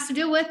well-being has to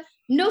do with,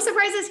 no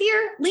surprises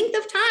here, length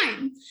of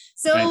time.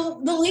 So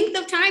right. The length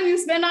of time you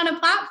spend on a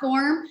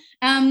platform,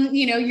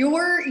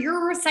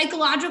 your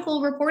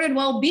psychological reported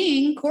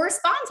well-being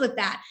corresponds with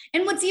that.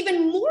 And what's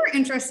even more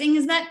interesting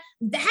is that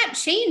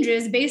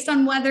changes based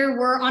on whether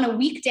we're on a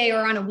weekday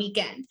or on a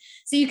weekend.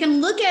 So you can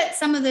look at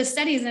some of those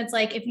studies and it's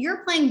like, if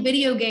you're playing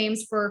video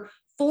games for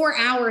 4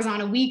 hours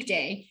on a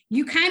weekday,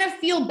 you kind of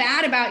feel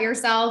bad about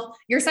yourself.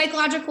 Your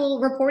psychological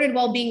reported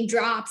well-being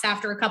drops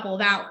after a couple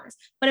of hours.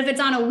 But if it's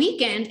on a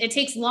weekend, it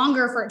takes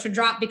longer for it to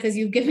drop because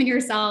you've given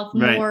yourself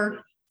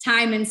more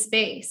time and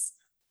space.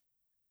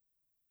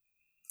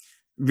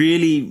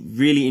 Really,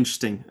 really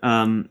interesting.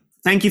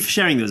 Thank you for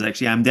sharing those.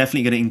 Actually, I'm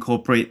definitely going to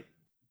incorporate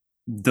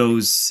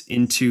those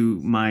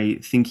into my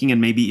thinking and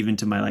maybe even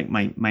to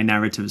my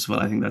narrative as well.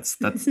 I think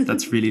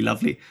that's really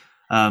lovely.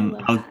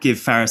 I'll give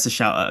Faris a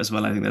shout out as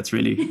well. I think that's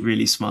really,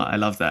 really smart. I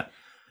love that.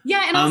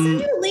 Yeah. And I'll send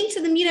you a link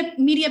to the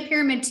media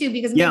pyramid too,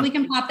 because maybe we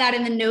can pop that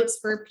in the notes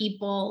for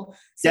people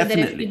so that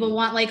if people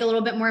want like a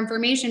little bit more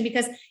information,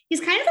 because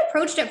he's kind of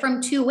approached it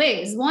from two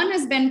ways. One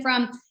has been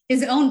from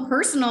his own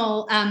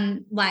personal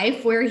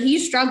life where he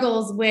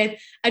struggles with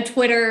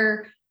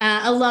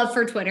a love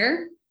for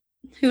Twitter.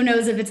 Who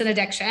knows if it's an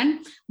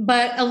addiction,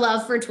 but a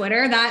love for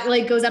Twitter that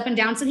like goes up and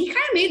down. So he kind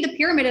of made the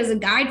pyramid as a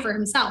guide for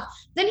himself.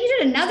 Then he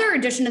did another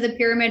edition of the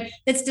pyramid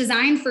that's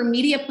designed for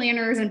media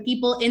planners and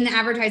people in the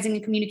advertising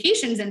and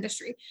communications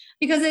industry,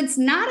 because it's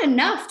not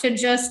enough to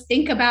just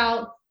think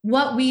about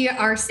what we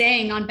are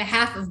saying on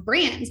behalf of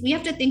brands. We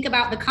have to think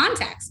about the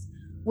context.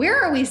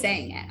 Where are we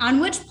saying it?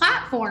 On which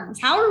platforms?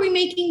 How are we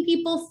making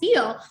people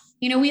feel?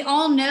 We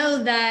all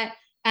know that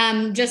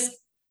just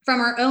from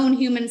our own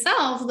human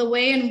self, the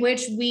way in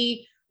which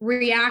we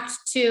react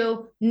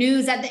to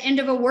news at the end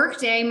of a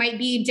workday might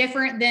be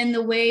different than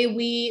the way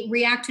we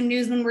react to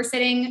news when we're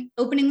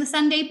opening the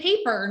Sunday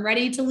paper and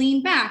ready to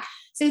lean back.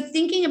 So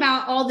thinking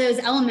about all those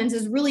elements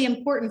is really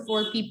important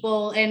for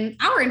people in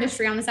our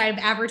industry on the side of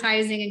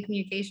advertising and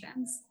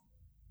communications.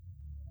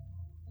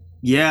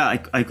 Yeah,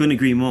 I couldn't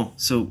agree more.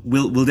 So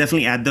we'll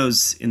definitely add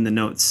those in the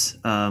notes.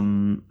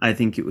 I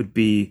think it would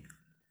be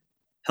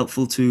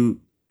helpful to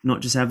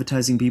not just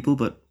advertising people,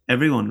 but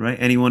everyone, right?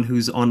 Anyone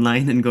who's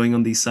online and going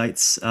on these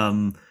sites,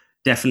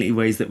 definitely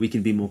ways that we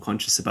can be more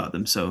conscious about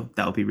them. So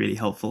that would be really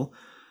helpful.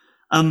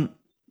 I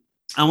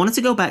wanted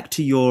to go back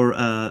to your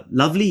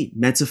lovely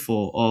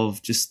metaphor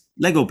of just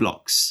Lego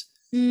blocks,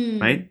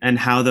 right? And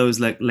how those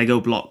like Lego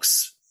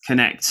blocks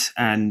connect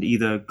and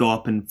either go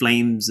up in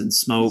flames and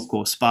smoke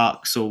or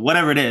sparks or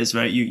whatever it is,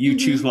 right? You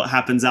choose what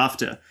happens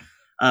after.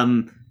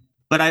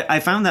 But I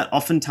found that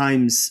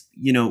oftentimes,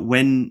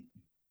 when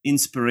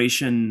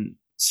inspiration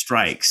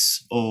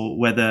strikes, or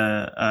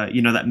whether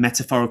that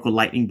metaphorical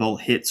lightning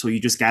bolt hits, or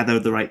you just gather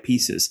the right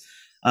pieces,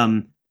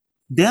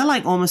 they're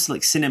like almost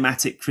like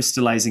cinematic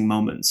crystallizing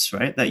moments,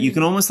 right? That you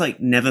can almost like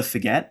never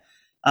forget.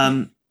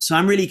 So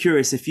I'm really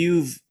curious if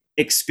you've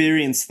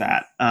experienced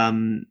that,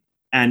 and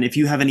if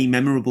you have any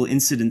memorable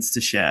incidents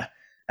to share.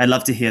 I'd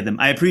love to hear them.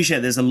 I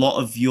appreciate there's a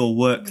lot of your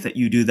work that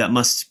you do that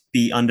must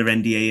be under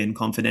NDA and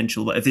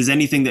confidential, but if there's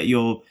anything that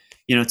you're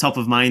top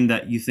of mind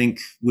that you think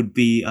would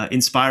be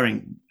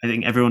inspiring, I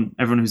think everyone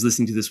who's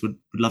listening to this would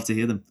love to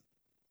hear them.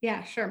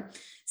 Yeah, sure.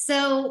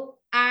 So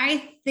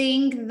I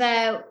think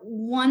that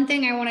one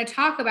thing I want to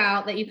talk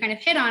about that you kind of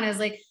hit on is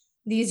like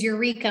these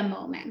eureka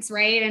moments,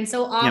 right? And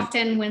so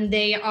often when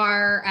they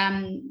are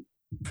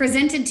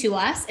presented to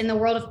us in the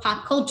world of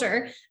pop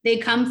culture, they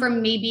come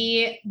from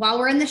maybe while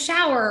we're in the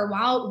shower,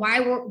 while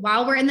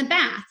we're in the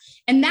bath.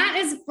 And that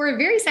is for a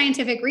very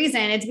scientific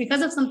reason. It's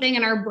because of something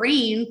in our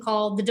brain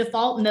called the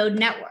default mode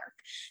network.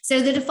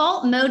 So the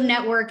default mode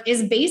network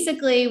is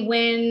basically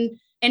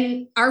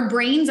and our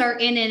brains are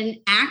in an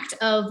act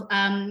of,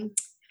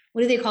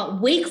 what do they call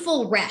it?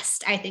 Wakeful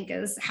rest, I think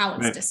is how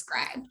it's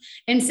described.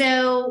 And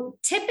so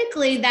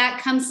typically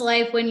that comes to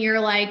life when you're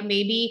like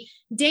maybe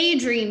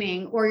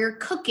daydreaming or you're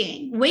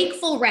cooking.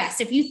 Wakeful rest.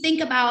 If you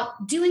think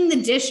about doing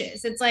the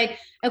dishes, it's like,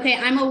 okay,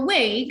 I'm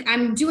awake,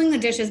 I'm doing the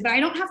dishes, but I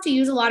don't have to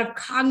use a lot of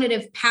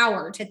cognitive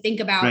power to think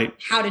about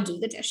how to do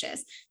the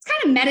dishes. It's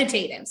kind of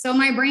meditative. So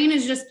my brain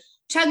is just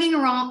chugging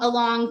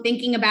along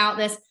thinking about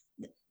this.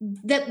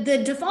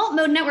 The default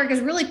mode network is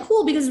really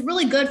cool because it's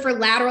really good for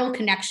lateral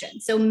connection.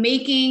 So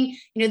making,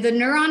 the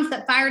neurons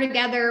that fire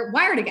together,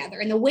 wire together.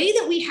 And the way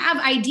that we have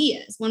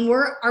ideas when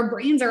our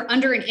brains are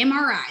under an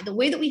MRI, the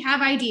way that we have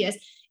ideas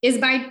is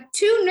by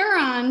two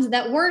neurons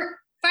that weren't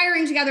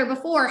firing together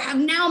before have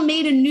now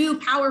made a new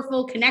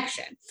powerful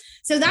connection.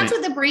 So that's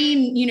what the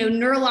brain,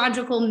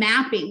 neurological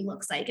mapping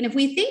looks like. And if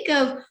we think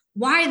of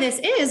why this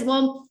is,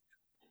 well,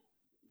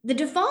 the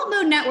default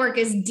mode network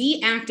is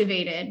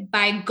deactivated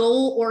by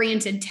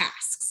goal-oriented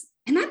tasks.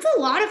 And that's a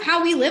lot of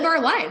how we live our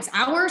lives.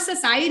 Our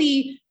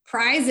society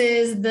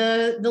prizes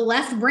the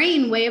left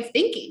brain way of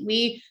thinking.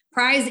 We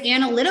prize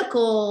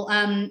analytical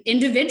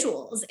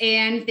individuals,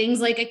 and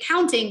things like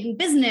accounting and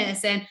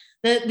business, and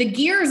the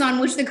gears on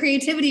which the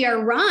creativity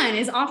are run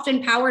is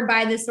often powered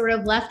by this sort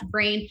of left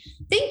brain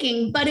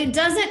thinking, but it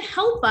doesn't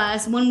help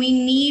us when we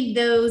need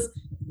those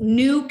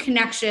new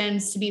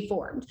connections to be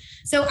formed.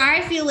 So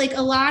I feel like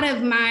a lot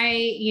of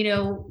my,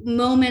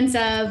 moments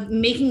of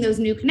making those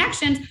new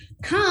connections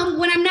come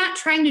when I'm not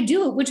trying to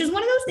do it, which is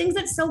one of those things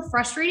that's so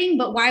frustrating,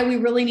 but why we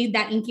really need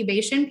that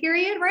incubation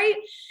period, right?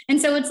 And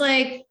so it's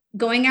like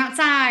going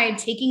outside,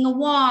 taking a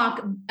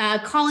walk,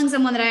 calling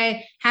someone that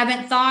I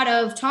haven't thought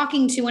of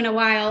talking to in a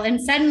while,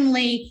 and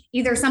suddenly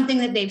either something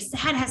that they've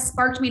said has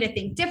sparked me to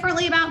think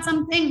differently about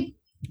something,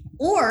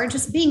 or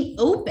just being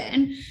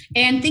open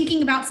and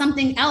thinking about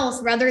something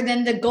else rather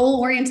than the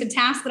goal-oriented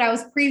task that I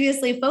was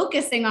previously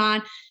focusing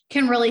on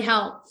can really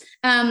help.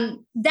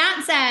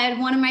 That said,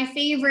 one of my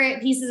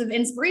favorite pieces of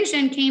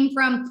inspiration came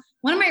from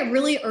one of my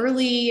really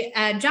early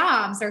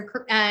jobs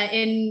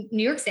in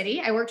New York City.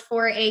 I worked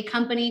for a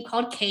company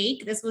called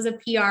Cake. This was a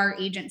PR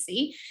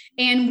agency,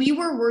 and we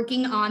were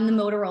working on the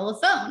Motorola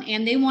phone,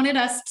 and they wanted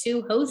us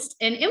to host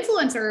an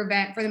influencer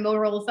event for the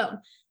Motorola phone.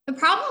 The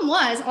problem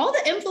was all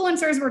the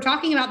influencers were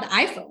talking about the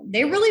iPhone.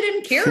 They really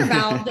didn't care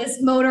about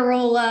this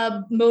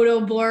Motorola Moto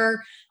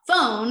Blur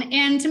phone.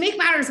 And to make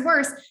matters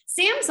worse,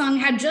 Samsung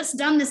had just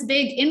done this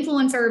big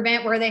influencer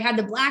event where they had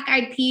the Black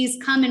Eyed Peas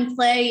come and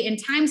play in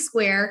Times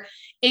Square.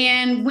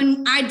 And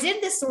when I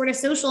did this sort of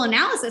social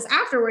analysis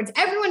afterwards,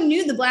 everyone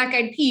knew the Black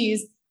Eyed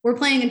Peas were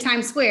playing in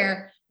Times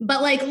Square,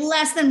 but like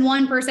less than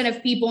 1%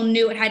 of people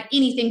knew it had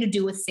anything to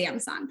do with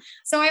Samsung.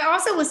 So I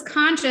also was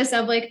conscious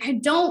of like, I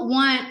don't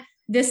want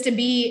this to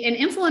be an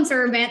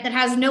influencer event that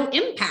has no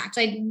impact.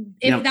 Like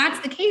if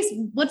that's the case,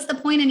 what's the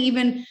point in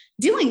even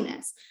doing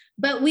this?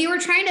 But we were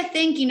trying to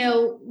think,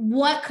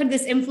 what could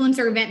this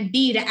influencer event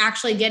be to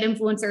actually get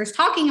influencers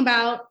talking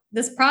about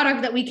this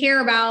product that we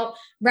care about,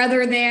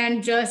 rather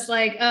than just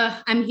like,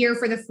 I'm here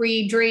for the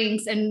free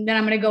drinks and then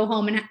I'm going to go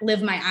home and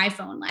live my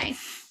iPhone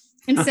life.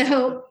 And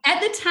so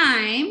at the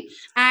time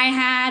I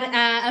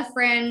had a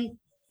friend,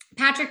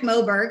 Patrick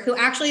Moberg, who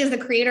actually is the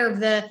creator of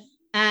the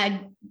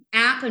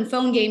app and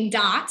phone game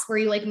Dots, where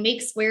you like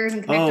make squares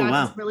and connect dots.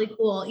 Wow. It's really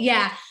cool.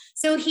 Yeah.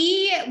 So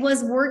he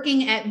was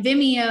working at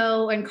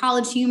Vimeo and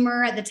College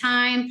Humor at the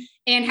time,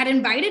 and had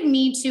invited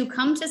me to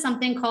come to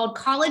something called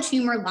College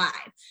Humor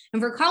Live.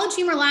 And for College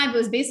Humor Live, it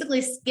was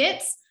basically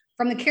skits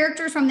from the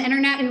characters from the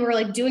internet who were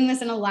like doing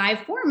this in a live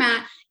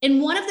format.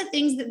 And one of the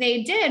things that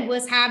they did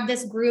was have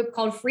this group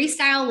called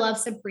Freestyle Love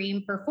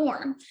Supreme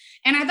perform.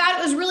 And I thought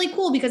it was really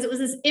cool because it was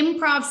this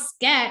improv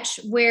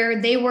sketch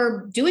where they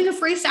were doing a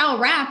freestyle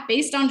rap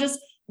based on just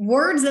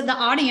words that the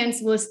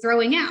audience was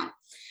throwing out.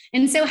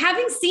 And so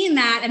having seen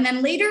that, and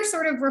then later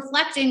sort of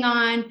reflecting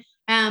on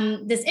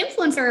this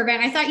influencer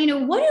event, I thought,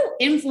 what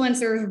do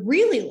influencers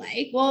really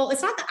like? Well,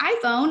 it's not the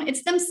iPhone,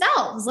 it's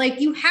themselves. Like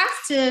you have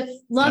to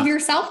love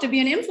yourself to be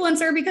an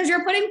influencer, because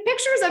you're putting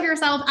pictures of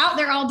yourself out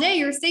there all day.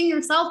 You're seeing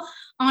yourself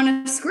on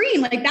a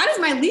screen. Like that is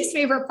my least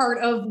favorite part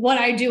of what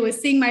I do,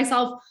 is seeing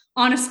myself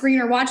on a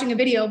screen or watching a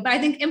video. But I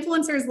think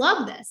influencers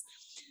love this.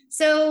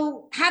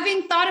 So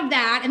having thought of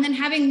that, and then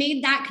having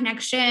made that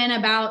connection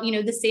about,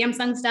 the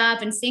Samsung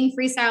stuff and seeing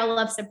Freestyle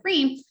Love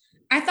Supreme,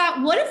 I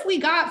thought, what if we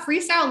got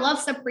Freestyle Love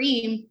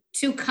Supreme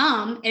to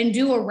come and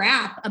do a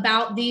rap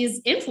about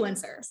these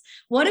influencers?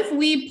 What if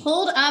we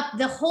pulled up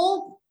the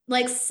whole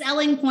like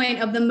selling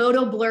point of the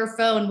Moto Blur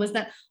phone was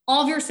that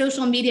all of your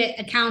social media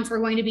accounts were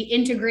going to be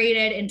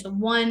integrated into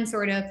one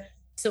sort of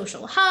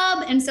social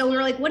hub. And so we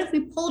were like, what if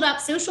we pulled up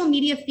social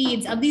media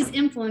feeds of these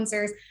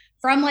influencers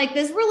from like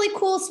this really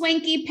cool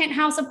swanky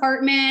penthouse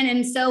apartment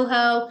in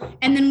Soho,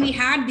 and then we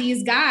had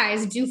these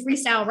guys do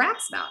freestyle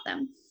raps about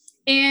them.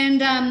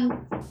 And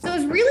so it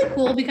was really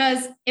cool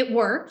because it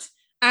worked.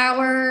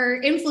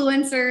 Our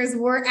influencers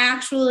were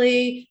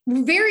actually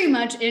very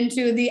much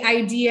into the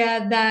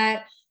idea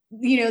that,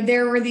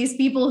 there were these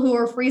people who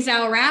were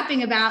freestyle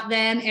rapping about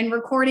them and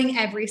recording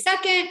every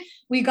second.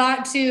 We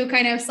got to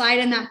kind of slide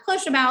in that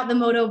push about the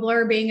Moto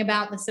Blur being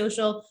about the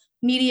social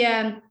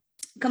media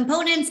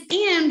components.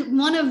 And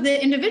one of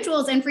the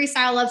individuals in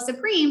Freestyle Love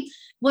Supreme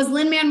was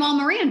Lin-Manuel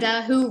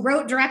Miranda, who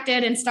wrote,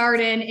 directed, and starred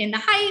in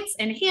The Heights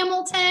and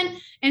Hamilton.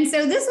 And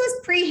so this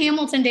was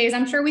pre-Hamilton days.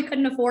 I'm sure we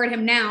couldn't afford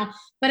him now.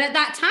 But at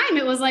that time,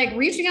 it was like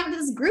reaching out to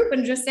this group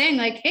and just saying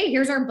like, hey,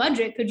 here's our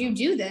budget. Could you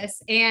do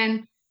this?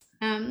 And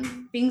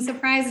being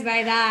surprised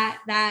by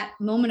that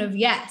moment of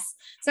yes.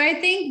 So I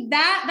think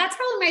that's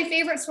probably my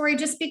favorite story,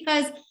 just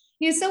because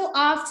so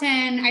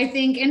often I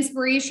think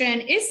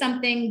inspiration is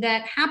something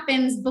that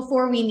happens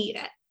before we need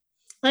it.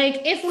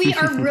 Like if we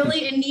are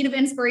really in need of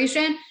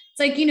inspiration, it's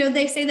like,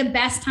 they say the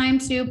best time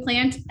to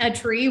plant a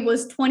tree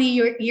was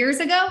 20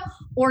 years ago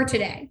or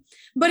today.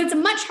 But it's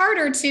much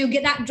harder to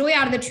get that joy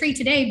out of the tree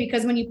today,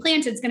 because when you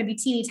plant it, it's going to be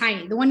teeny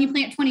tiny. The one you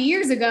plant 20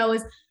 years ago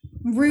is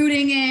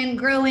rooting and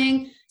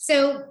growing.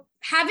 So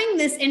having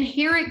this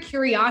inherent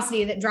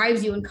curiosity that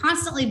drives you and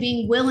constantly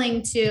being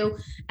willing to,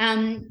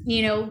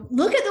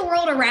 look at the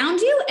world around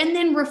you and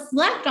then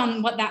reflect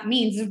on what that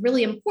means is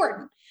really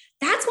important.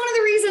 That's one of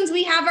the reasons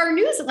we have our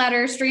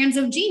newsletter, Strands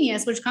of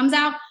Genius, which comes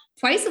out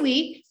twice a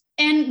week.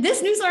 And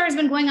this newsletter has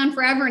been going on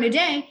forever and a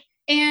day.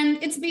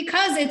 And it's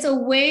because it's a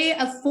way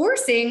of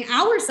forcing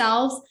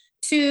ourselves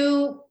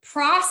to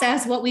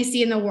process what we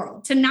see in the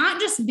world, to not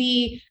just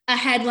be a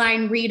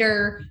headline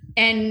reader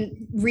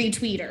and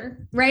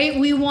retweeter, right?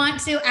 We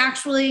want to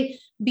actually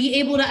be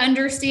able to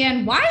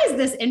understand, why is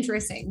this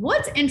interesting?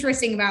 What's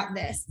interesting about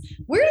this?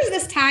 Where does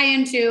this tie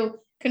into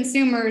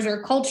consumers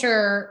or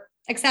culture,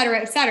 et cetera,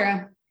 et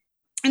cetera?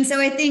 And so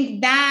I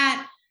think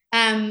that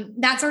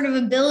that sort of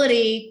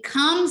ability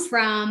comes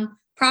from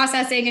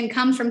processing and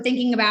comes from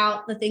thinking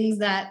about the things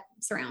that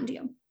surround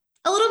you.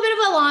 A little bit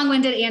of a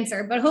long-winded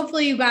answer, but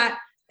hopefully you got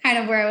kind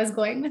of where I was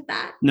going with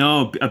that.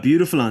 No, a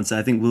beautiful answer.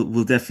 I think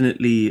we'll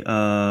definitely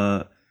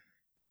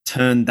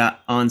turn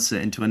that answer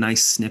into a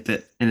nice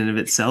snippet in and of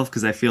itself,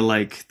 because I feel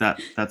like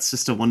that's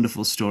just a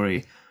wonderful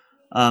story.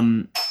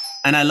 And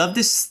I love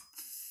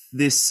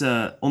this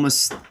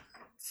almost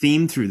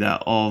theme through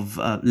that of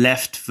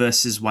left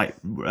versus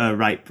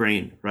right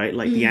brain, right?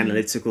 Like the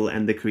analytical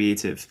and the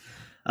creative.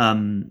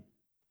 And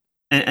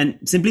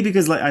simply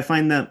because like I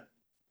find that,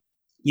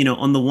 you know,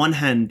 on the one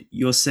hand,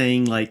 you're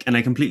saying like, and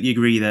I completely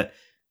agree that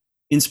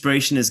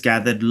inspiration is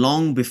gathered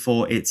long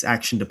before it's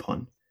actioned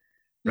upon,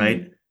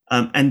 right?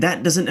 And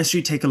that doesn't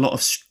necessarily take a lot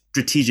of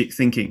strategic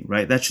thinking,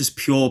 right? That's just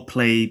pure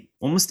play,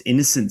 almost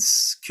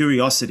innocence,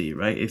 curiosity,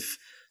 right? If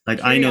like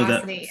curiosity, I know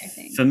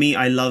that for me,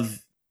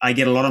 I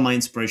get a lot of my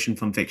inspiration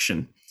from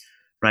fiction,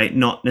 right?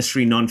 Not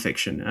necessarily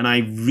nonfiction. And I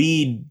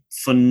read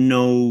for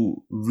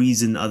no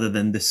reason other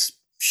than this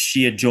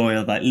sheer joy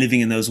of like living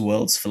in those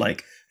worlds for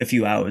like a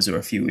few hours or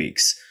a few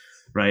weeks,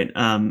 right?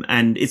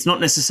 And it's not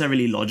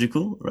necessarily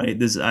logical,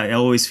 right? I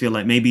always feel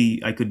like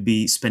maybe I could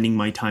be spending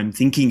my time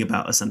thinking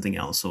about something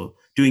else or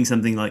doing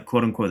something like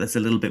quote unquote that's a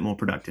little bit more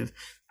productive.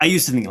 I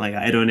used to think like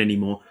that. I don't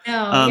anymore.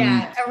 Oh,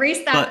 yeah.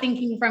 Erase that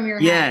thinking from your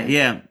head.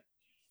 Yeah.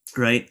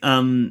 Right.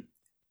 And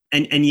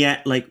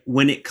yet, like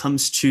when it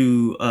comes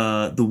to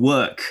the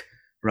work,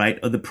 right,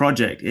 or the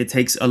project, it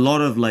takes a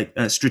lot of like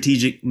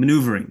strategic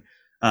maneuvering,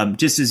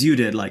 just as you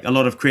did, like a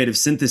lot of creative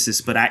synthesis,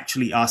 but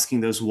actually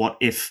asking those what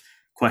if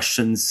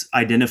questions,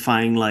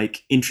 identifying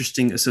like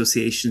interesting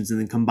associations and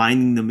then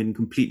combining them in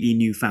completely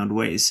newfound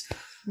ways.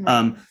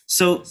 Right.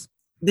 So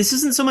this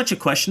isn't so much a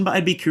question, but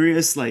I'd be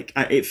curious, like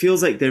it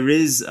feels like there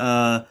is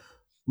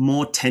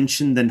more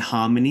tension than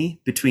harmony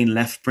between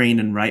left brain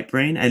and right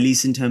brain, at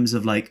least in terms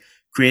of like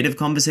creative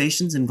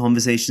conversations and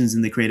conversations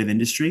in the creative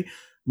industry.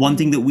 One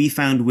thing that we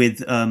found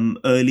with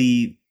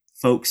early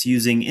folks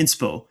using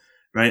Inspo,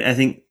 right? I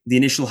think the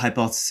initial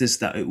hypothesis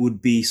that it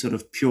would be sort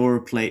of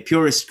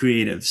purist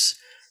creatives,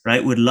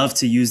 right, would love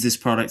to use this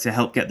product to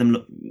help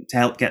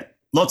get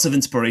lots of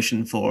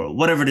inspiration for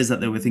whatever it is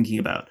that they were thinking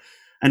about.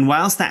 And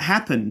whilst that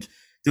happened,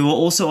 there were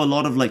also a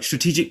lot of like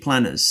strategic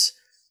planners,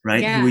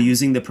 right, who were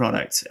using the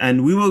product.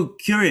 And we were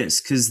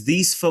curious because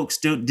these folks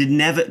did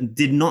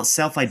not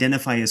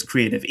self-identify as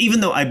creative, even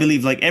though I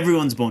believe like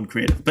everyone's born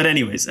creative. But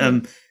anyways,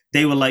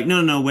 they were like,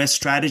 no, we're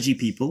strategy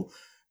people,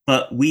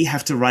 but we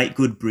have to write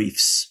good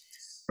briefs,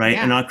 right?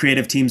 Yeah. And our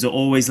creative teams are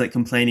always like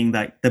complaining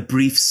that the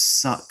briefs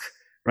suck,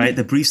 right?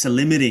 The briefs are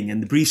limiting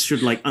and the briefs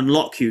should like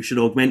unlock you, should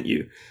augment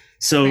you.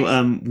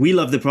 So we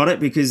love the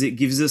product because it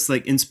gives us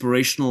like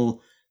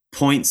inspirational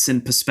points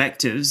and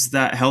perspectives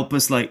that help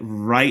us like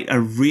write a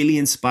really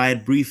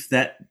inspired brief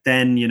that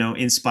then, you know,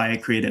 inspire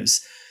creatives.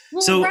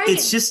 Well, so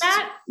it's just,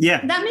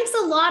 that makes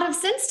a lot of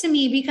sense to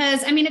me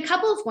because I mean, a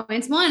couple of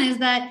points. One is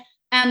that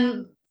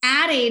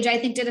Ad Age, I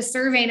think, did a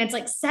survey and it's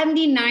like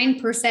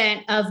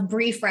 79% of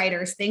brief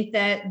writers think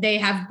that they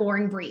have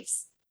boring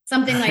briefs,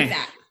 something like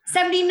that.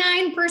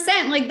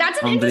 79%, like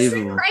that's an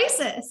industry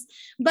crisis.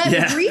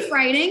 But brief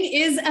writing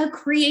is a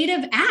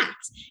creative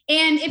act.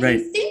 And if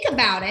you think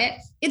about it,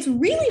 it's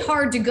really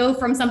hard to go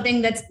from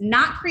something that's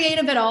not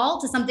creative at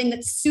all to something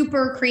that's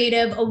super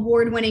creative,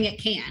 award-winning at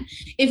Cannes.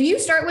 If you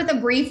start with a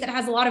brief that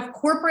has a lot of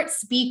corporate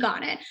speak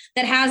on it,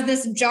 that has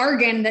this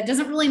jargon that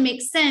doesn't really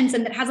make sense,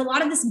 and that has a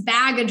lot of this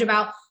baggage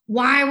about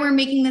why we're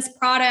making this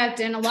product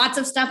and lots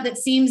of stuff that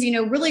seems, you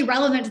know, really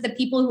relevant to the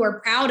people who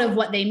are proud of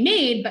what they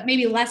made, but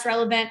maybe less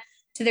relevant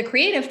to the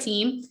creative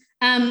team,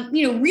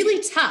 you know,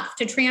 really tough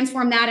to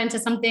transform that into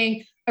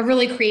something, a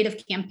really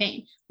creative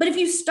campaign. But if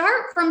you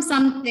start from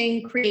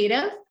something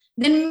creative,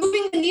 then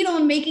moving the needle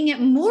and making it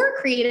more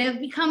creative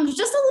becomes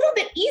just a little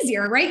bit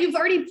easier, right? You've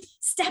already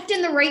stepped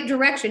in the right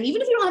direction.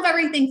 Even if you don't have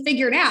everything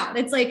figured out,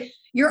 it's like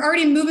you're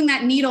already moving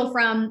that needle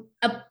from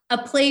a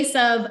place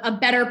of a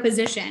better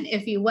position,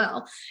 if you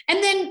will.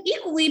 And then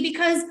equally,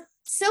 because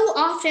so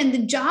often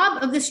the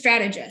job of the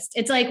strategist,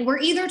 it's like we're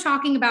either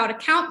talking about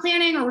account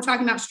planning or we're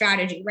talking about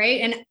strategy,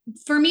 right? And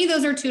for me,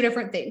 those are two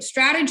different things.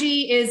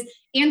 Strategy is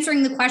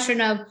answering the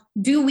question of,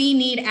 do we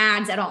need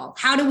ads at all?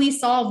 How do we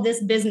solve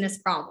this business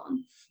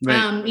problem?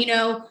 Right. You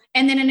know,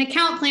 and then an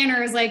account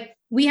planner is like,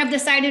 we have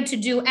decided to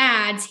do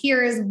ads.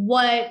 Here is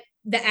what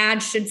the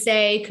ads should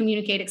say,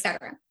 communicate, et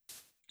cetera.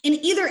 In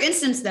either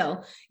instance,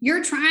 though,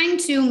 you're trying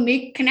to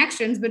make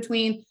connections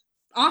between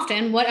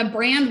often what a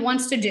brand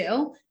wants to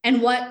do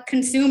and what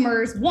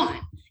consumers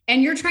want.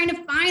 And you're trying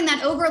to find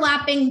that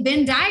overlapping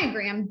Venn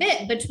diagram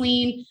bit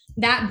between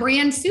that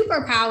brand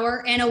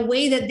superpower and a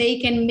way that they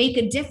can make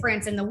a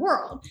difference in the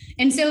world.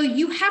 And so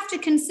you have to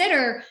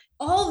consider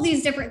all of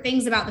these different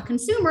things about the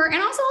consumer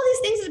and also all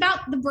these things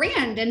about the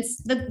brand and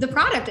the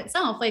product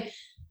itself. Like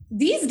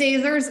these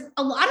days, there's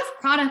a lot of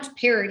product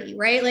parity,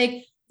 right?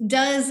 Like,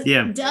 does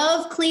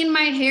Dove clean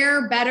my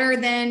hair better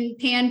than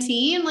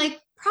Pantene? Like,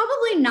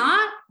 probably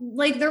not.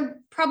 Like, they're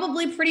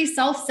probably pretty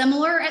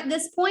self-similar at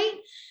this point.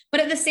 But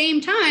at the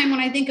same time, when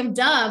I think of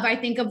Dove, I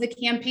think of the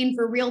campaign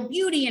for real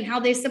beauty and how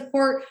they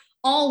support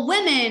all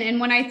women. And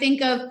when I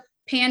think of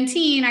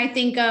Pantene, I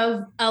think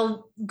of a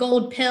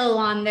gold pill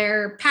on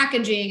their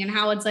packaging and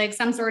how it's like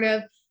some sort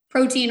of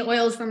protein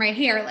oils for my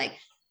hair. Like,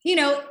 you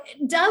know,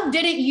 Dove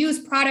didn't use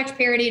product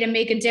parity to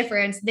make a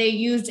difference. They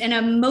used an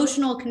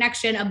emotional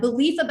connection, a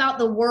belief about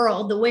the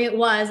world, the way it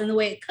was and the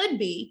way it could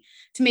be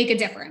to make a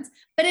difference.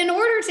 But in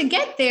order to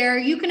get there,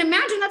 you can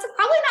imagine that's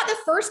probably not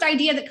the first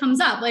idea that comes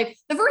up. Like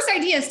the first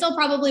idea is still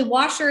probably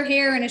wash your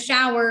hair in a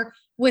shower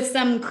with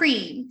some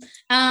cream,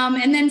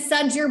 and then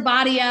suds your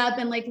body up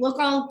and like look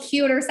all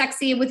cute or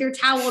sexy with your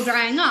towel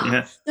drying off.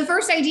 Yeah. The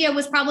first idea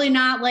was probably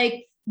not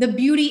like the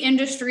beauty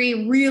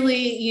industry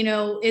really, you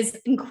know, is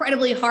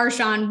incredibly harsh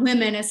on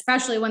women,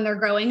 especially when they're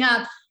growing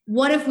up.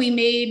 What if we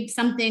made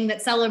something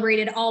that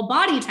celebrated all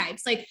body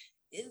types? Like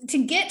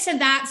to get to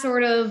that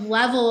sort of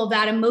level of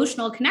that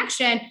emotional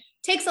connection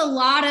takes a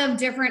lot of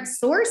different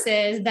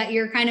sources that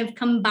you're kind of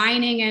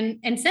combining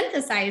and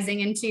synthesizing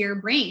into your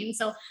brain.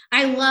 So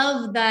I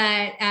love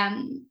that.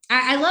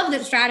 I love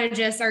that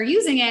strategists are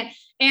using it.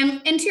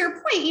 And to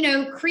your point, you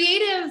know,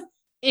 creative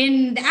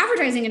in the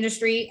advertising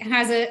industry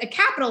has a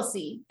capital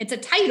C. It's a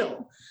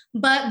title.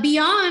 But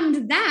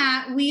beyond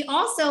that, we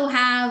also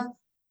have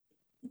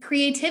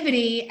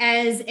creativity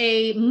as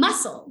a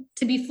muscle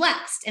to be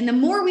flexed. And the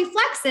more we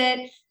flex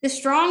it, the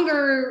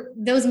stronger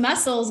those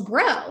muscles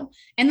grow.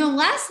 And the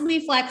less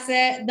we flex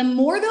it, the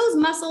more those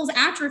muscles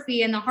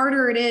atrophy and the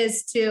harder it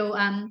is to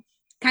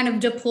kind of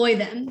deploy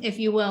them, if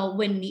you will,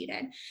 when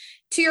needed.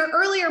 To your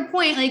earlier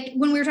point, like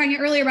when we were talking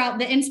earlier about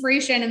the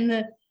inspiration and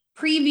the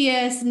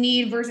previous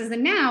need versus the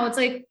now, it's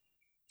like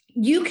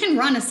you can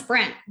run a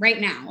sprint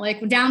right now,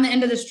 like down the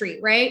end of the street,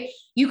 right?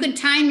 You could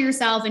time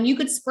yourself and you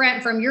could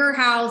sprint from your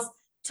house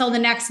till the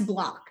next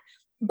block.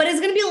 But it's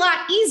going to be a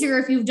lot easier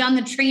if you've done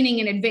the training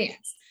in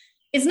advance.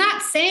 It's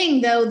not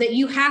saying, though, that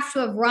you have to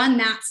have run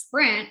that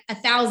sprint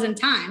 1,000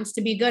 times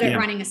to be good at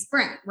running a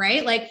sprint,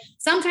 right? Like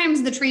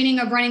sometimes the training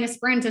of running a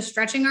sprint is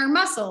stretching our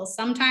muscles.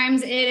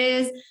 Sometimes it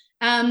is,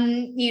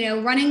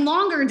 running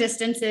longer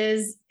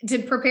distances to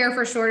prepare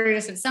for shorter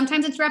distance.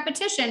 Sometimes it's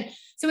repetition.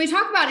 So we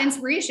talk about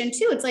inspiration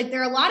too. It's like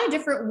there are a lot of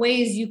different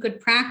ways you could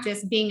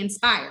practice being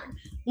inspired.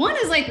 One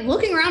is like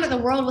looking around at the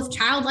world with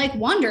childlike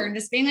wonder and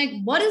just being like,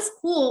 what is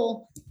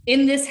cool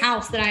in this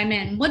house that I'm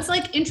in? What's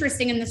like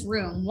interesting in this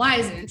room? Why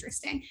is it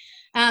interesting?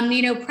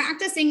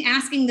 Practicing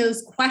asking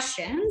those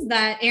questions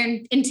that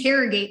and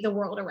interrogate the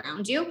world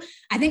around you.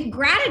 I think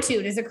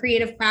gratitude is a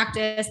creative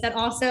practice that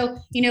also,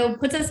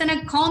 puts us in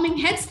a calming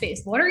headspace.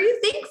 What are you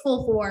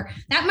thankful for?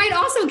 That might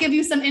also give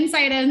you some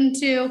insight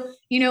into,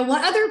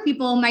 what other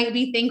people might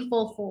be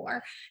thankful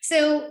for.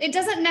 So it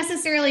doesn't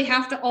necessarily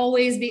have to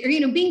always be,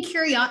 being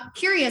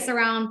curious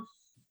around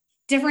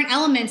different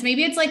elements.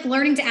 Maybe it's like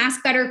learning to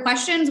ask better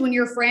questions when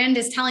your friend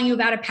is telling you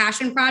about a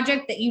passion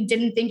project that you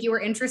didn't think you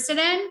were interested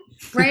in,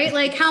 right?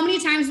 Like how many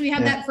times we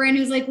have that friend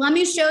who's like, let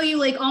me show you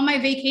like all my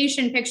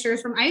vacation pictures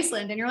from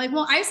Iceland. And you're like,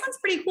 well, Iceland's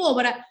pretty cool,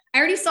 but I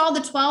already saw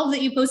the 12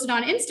 that you posted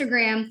on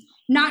Instagram.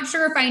 Not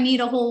sure if I need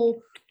a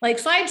whole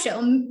like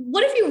slideshow.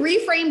 What if you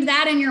reframed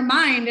that in your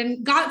mind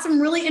and got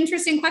some really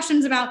interesting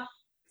questions about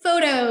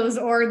photos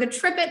or the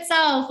trip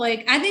itself?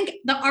 Like, I think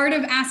the art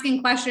of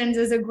asking questions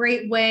is a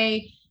great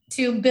way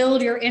to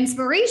build your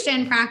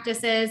inspiration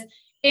practices.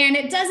 And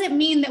it doesn't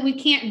mean that we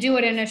can't do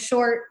it in a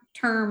short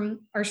term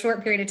or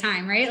short period of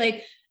time, right?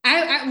 Like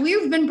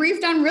we've been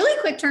briefed on really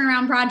quick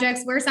turnaround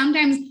projects where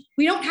sometimes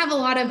we don't have a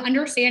lot of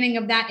understanding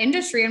of that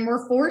industry and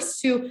we're forced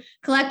to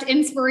collect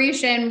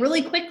inspiration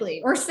really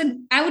quickly. Or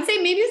I would say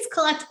maybe it's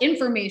collect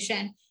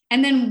information.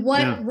 And then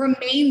what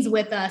remains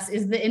with us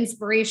is the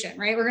inspiration,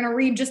 right? We're going to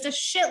read just a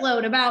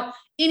shitload about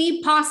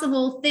any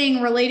possible thing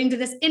relating to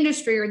this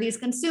industry or these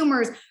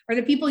consumers or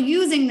the people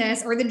using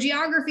this or the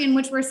geography in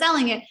which we're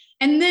selling it.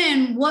 And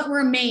then what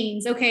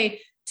remains? Okay,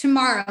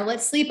 tomorrow,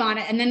 let's sleep on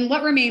it. And then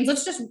what remains?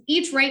 Let's just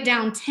each write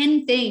down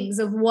 10 things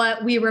of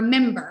what we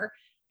remember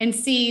and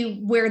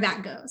see where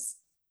that goes.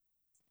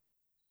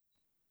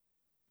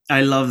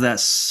 I love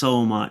that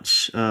so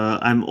much.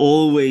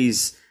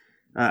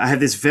 I have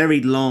this very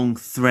long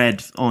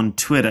thread on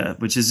Twitter,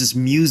 which is just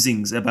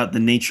musings about the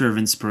nature of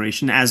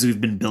inspiration as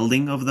we've been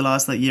building over the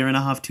last year and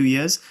a half, 2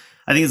 years.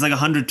 I think it's like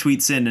 100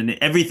 tweets in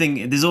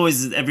and there's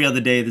always, every other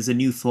day, there's a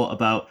new thought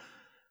about,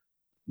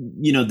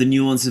 the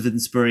nuance of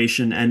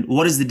inspiration and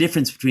what is the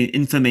difference between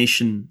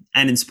information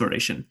and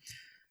inspiration.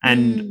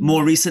 And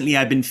more recently,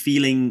 I've been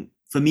feeling,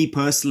 for me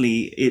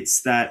personally,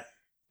 it's that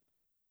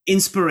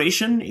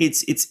inspiration,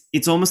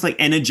 it's almost like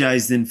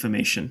energized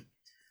information,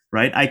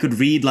 right? I could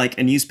read like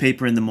a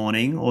newspaper in the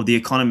morning or The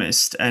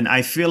Economist, and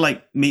I feel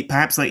like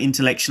perhaps like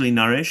intellectually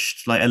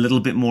nourished, like a little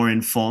bit more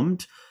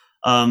informed,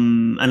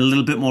 and a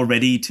little bit more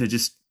ready to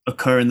just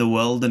occur in the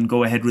world and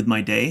go ahead with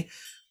my day.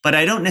 But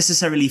I don't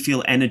necessarily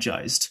feel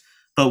energized.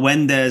 But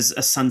when there's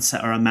a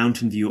sunset or a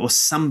mountain view or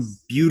some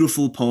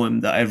beautiful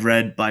poem that I've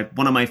read by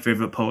one of my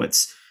favorite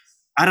poets,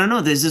 I don't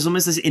know, there's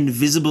almost this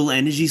invisible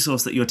energy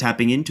source that you're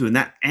tapping into, and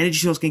that energy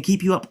source can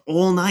keep you up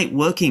all night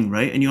working,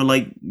 right? And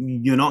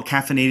you're not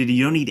caffeinated,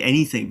 you don't need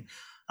anything.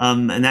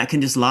 And that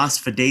can just last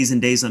for days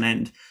and days on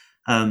end.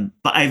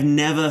 But I've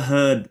never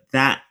heard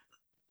that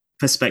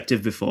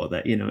perspective before,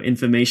 that,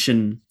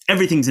 information,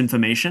 everything's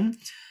information,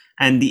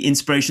 and the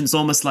inspiration is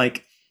almost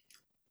like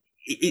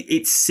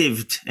it's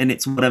sieved and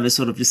it's whatever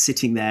sort of just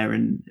sitting there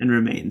and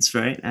remains,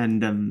 right?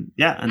 And and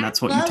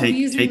that's what you take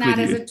with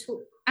you.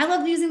 I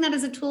love using that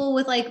as a tool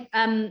with like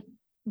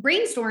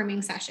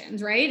brainstorming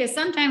sessions, right? Is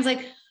sometimes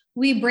like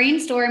we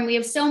brainstorm, we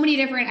have so many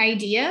different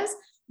ideas,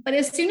 but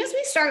as soon as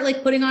we start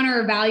like putting on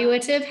our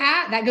evaluative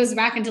hat, that goes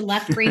back into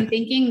left brain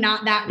thinking,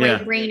 not that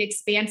right brain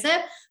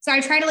expansive. So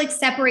I try to like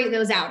separate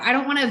those out. I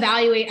don't want to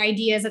evaluate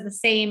ideas at the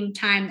same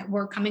time that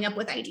we're coming up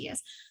with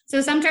ideas. So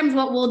sometimes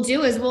what we'll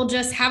do is we'll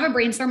just have a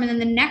brainstorm, and then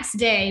the next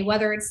day,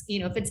 whether it's,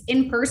 if it's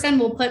in person,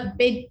 we'll put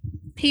big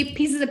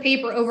pieces of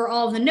paper over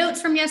all of the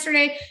notes from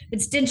yesterday. If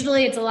it's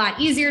digitally, it's a lot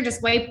easier.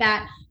 Just wipe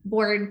that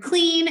board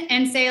clean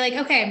and say like,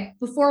 okay,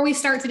 before we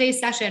start today's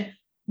session,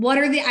 what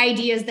are the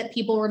ideas that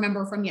people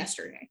remember from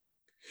yesterday?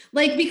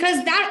 Like,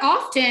 because that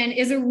often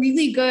is a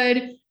really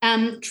good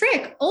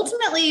trick.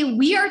 Ultimately,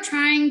 we're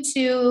trying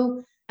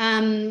to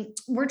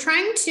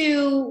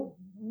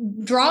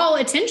draw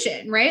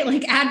attention, right?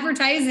 Like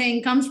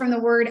advertising comes from the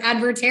word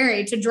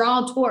advertare, to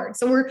draw towards.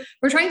 So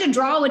we're trying to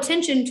draw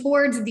attention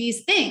towards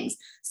these things.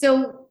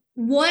 So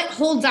what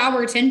holds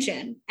our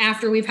attention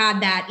after we've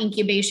had that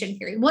incubation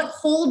period? What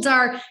holds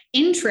our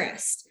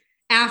interest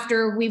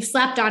after we've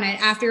slept on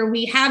it, after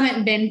we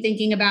haven't been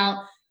thinking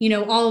about,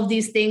 all of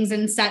these things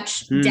in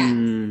such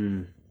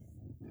depth?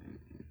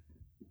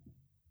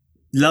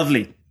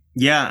 Lovely.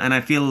 Yeah. And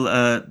I feel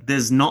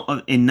there's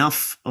not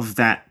enough of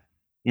that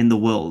in the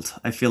world.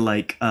 I feel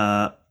like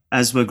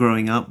as we're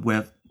growing up,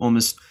 we're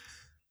almost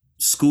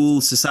school,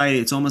 society,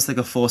 it's almost like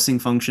a forcing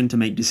function to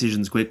make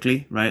decisions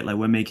quickly, right? Like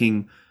we're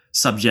making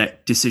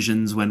subject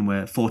decisions when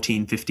we're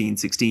 14, 15,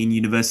 16,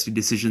 university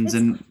decisions.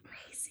 It's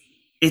crazy.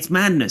 It's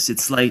madness.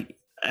 It's like,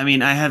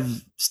 I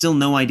have still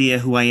no idea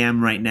who I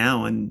am right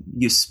now, and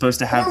you're supposed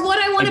to have... Or what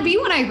I want to be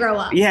when I grow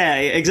up. Yeah,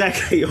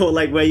 exactly. Or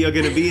like where you're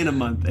going to be in a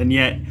month, and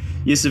yet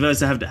you're supposed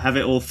to have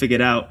it all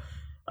figured out.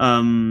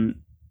 And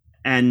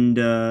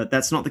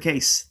that's not the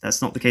case.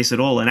 That's not the case at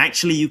all. And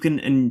actually you can,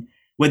 and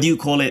whether you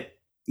call it,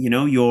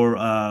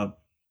 your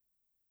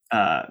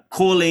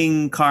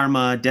calling,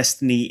 karma,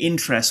 destiny,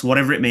 interest,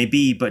 whatever it may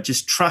be, but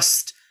just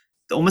trust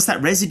almost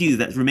that residue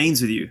that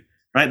remains with you,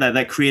 right?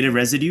 That creative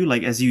residue,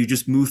 like as you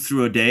just move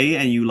through a day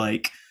and you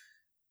like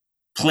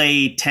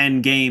play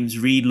 10 games,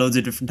 read loads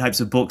of different types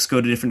of books,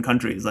 go to different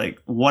countries, like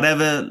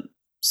whatever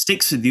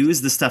sticks with you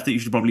is the stuff that you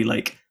should probably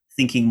like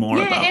thinking more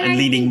about and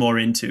leaning more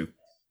into.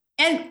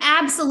 And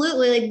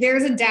absolutely, like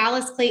there's a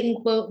Dallas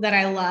Clayton quote that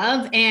I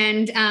love,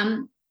 and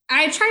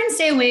I try and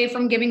stay away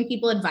from giving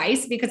people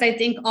advice, because I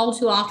think all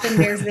too often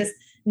there's this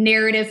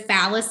narrative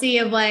fallacy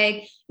of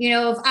like,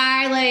 if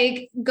I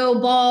like go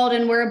bald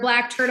and wear a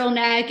black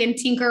turtleneck and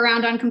tinker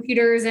around on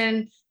computers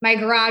in my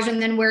garage and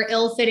then wear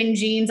ill-fitting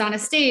jeans on a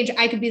stage,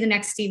 I could be the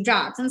next Steve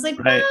Jobs. And it's like,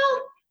 right.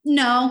 Well,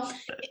 no.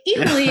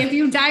 Equally, if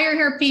you dye your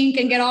hair pink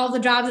and get all the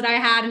jobs that I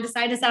had and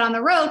decide to set on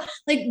the road,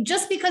 like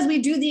just because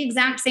we do the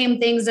exact same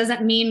things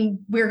doesn't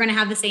mean we're going to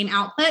have the same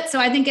output. So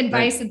I think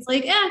advice, right. It's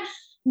like,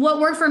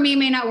 what worked for me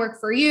may not work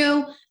for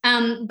you.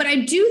 But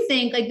I do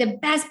think like the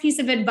best piece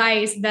of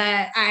advice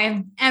that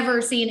I've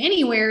ever seen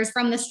anywhere is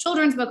from this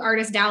children's book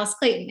artist, Dallas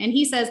Clayton. And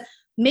he says,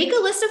 make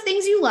a list of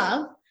things you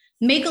love,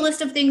 make a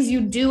list of things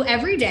you do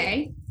every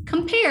day,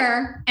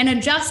 compare and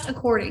adjust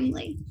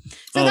accordingly.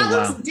 So that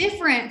looks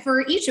different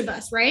for each of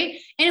us, right?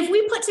 And if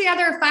we put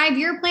together a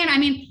 5-year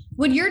plan,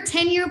 would your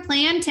 10-year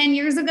plan 10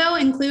 years ago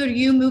include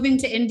you moving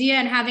to India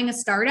and having a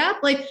startup?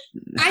 Like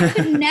I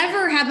could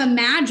never have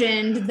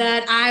imagined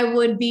that I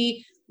would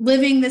be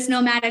living this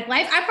nomadic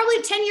life. I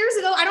probably 10 years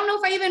ago, I don't know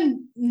if I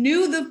even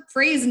knew the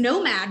phrase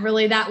nomad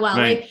really that well.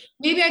 Right. Like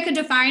maybe I could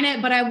define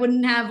it, but I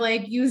wouldn't have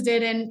like used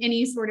it in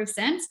any sort of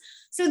sense.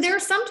 So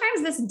there's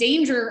sometimes this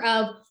danger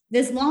of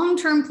this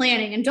long-term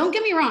planning. And don't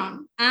get me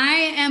wrong,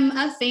 I am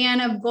a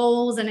fan of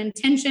goals and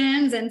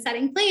intentions and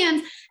setting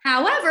plans.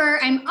 However,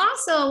 I'm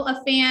also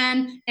a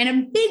fan and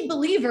a big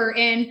believer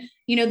in,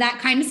 that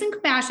kindness and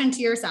compassion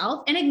to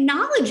yourself and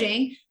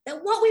acknowledging that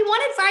what we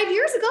wanted 5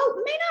 years ago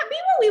may not be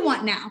what we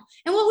want now.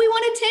 And what we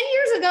wanted 10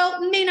 years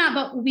ago may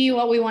not be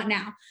what we want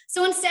now.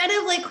 So instead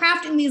of like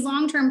crafting these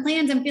long-term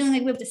plans and feeling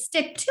like we have to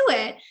stick to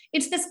it,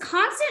 it's this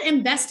constant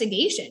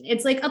investigation.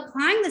 It's like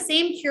applying the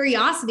same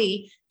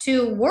curiosity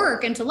to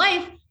work and to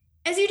life.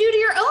 as you do to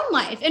your own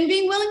life, and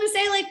being willing to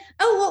say like,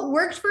 oh, what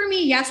worked for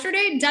me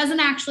yesterday doesn't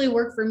actually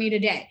work for me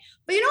today.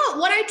 But you know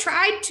what I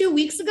tried 2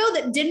 weeks ago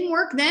that didn't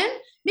work then,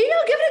 maybe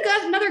I'll give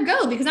it another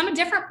go, because I'm a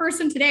different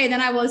person today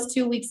than I was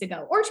 2 weeks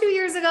ago or 2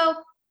 years ago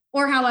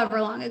or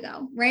however long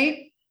ago,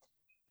 right?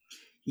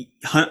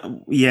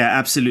 Yeah,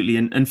 absolutely.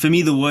 And for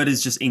me, the word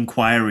is just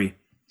inquiry,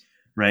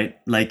 right?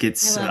 Like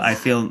I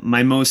feel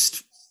my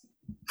most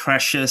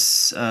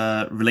precious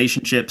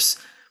relationships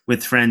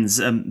with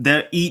friends,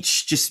 they're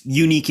each just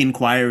unique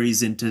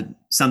inquiries into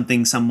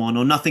something, someone,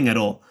 or nothing at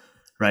all,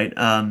 right?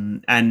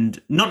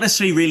 And not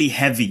necessarily really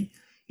heavy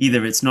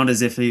either. It's not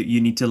as if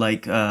you need to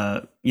like,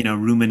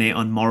 ruminate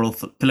on moral,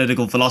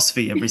 political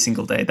philosophy every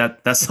single day.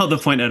 That's not the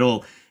point at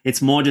all.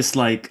 It's more just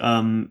like,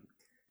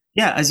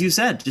 as you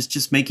said,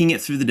 just making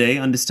it through the day,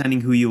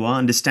 understanding who you are,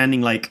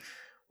 understanding like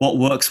what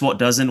works, what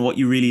doesn't, what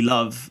you really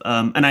love.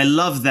 And I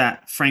love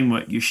that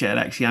framework you shared.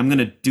 Actually, I'm going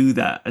to do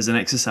that as an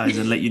exercise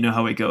and let you know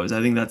how it goes.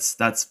 I think that's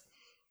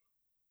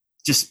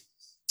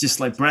just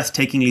like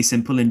breathtakingly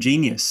simple and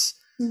genius.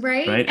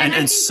 Right.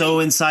 And so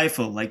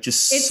insightful, like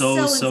just so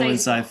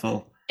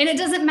insightful. And it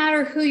doesn't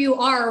matter who you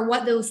are or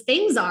what those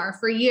things are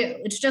for you.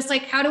 It's just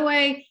like, how do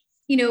I,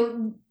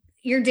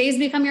 your days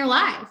become your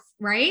life,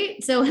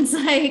 right? So it's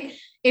like,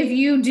 if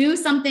you do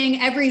something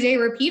every day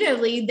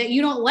repeatedly that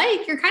you don't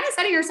like, you're kind of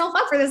setting yourself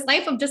up for this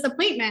life of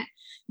disappointment.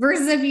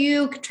 Versus if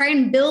you try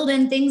and build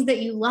in things that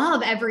you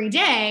love every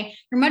day,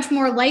 you're much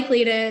more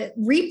likely to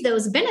reap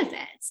those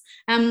benefits.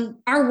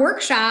 Our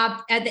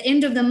workshop at the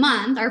end of the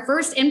month, our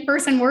first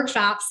in-person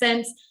workshop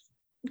since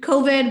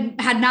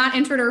COVID had not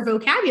entered our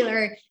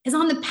vocabulary, is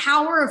on the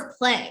power of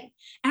play.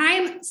 And I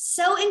am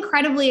so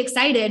incredibly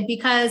excited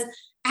because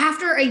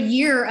after a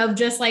year of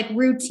just like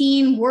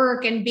routine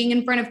work and being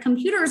in front of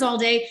computers all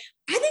day,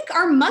 I think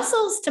our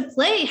muscles to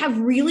play have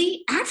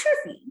really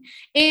atrophied.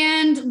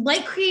 And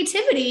like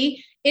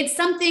creativity, it's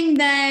something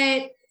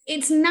that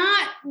it's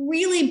not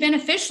really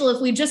beneficial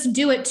if we just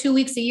do it 2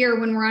 weeks a year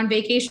when we're on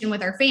vacation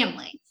with our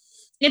family.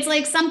 It's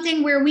like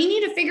something where we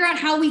need to figure out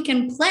how we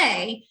can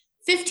play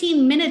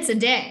 15 minutes a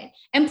day.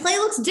 And play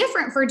looks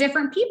different for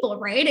different people,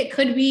 right? It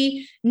could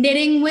be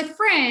knitting with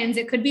friends.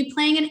 It could be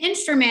playing an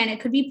instrument.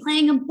 It could be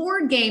playing a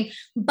board game.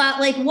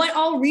 But like what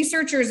all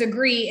researchers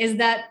agree is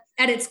that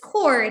at its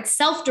core, it's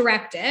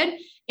self-directed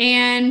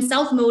and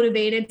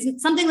self-motivated.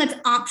 It's something that's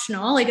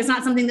optional. Like it's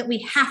not something that we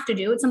have to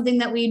do. It's something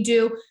that we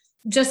do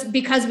just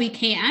because we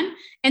can.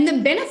 And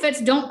the benefits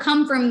don't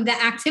come from the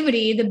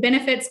activity. The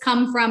benefits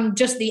come from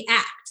just the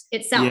act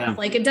itself. Yeah.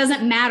 Like it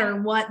doesn't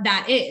matter what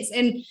that is.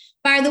 And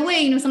by the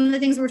way, some of the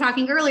things we were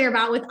talking earlier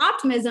about with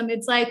optimism,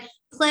 it's like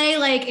play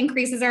like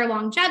increases our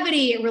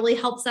longevity. It really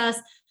helps us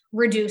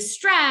reduce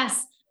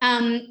stress.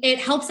 It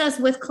helps us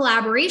with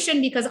collaboration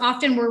because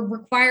often we're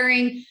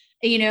requiring,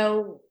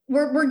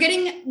 we're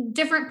getting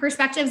different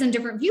perspectives and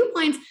different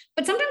viewpoints,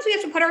 but sometimes we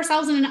have to put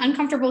ourselves in an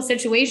uncomfortable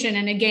situation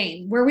in a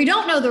game where we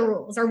don't know the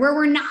rules or where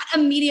we're not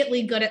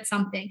immediately good at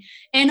something.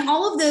 And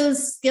all of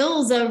those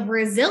skills of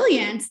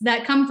resilience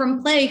that come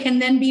from play can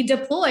then be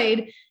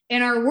deployed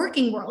in our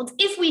working world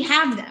if we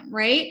have them,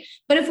 right?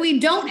 But if we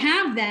don't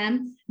have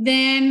them,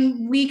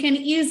 then we can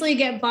easily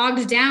get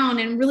bogged down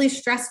in really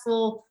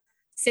stressful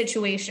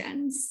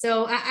situations.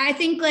 So I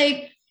think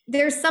like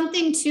there's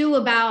something too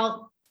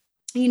about,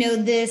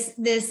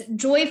 this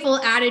joyful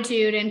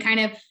attitude and kind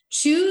of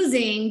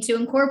choosing to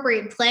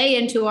incorporate play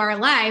into our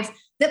lives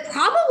that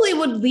probably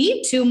would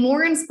lead to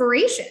more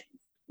inspiration,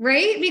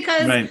 right?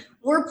 Because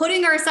we're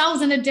putting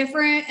ourselves in a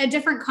different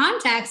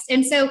context.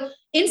 And so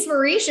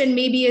inspiration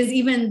maybe is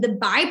even the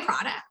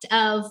byproduct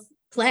of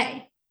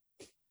play.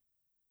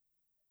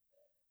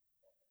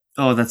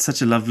 Oh, that's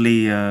such a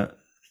lovely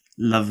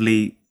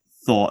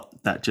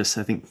thought that just,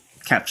 I think,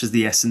 captures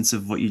the essence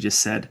of what you just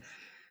said.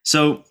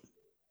 So,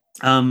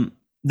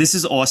 this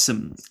is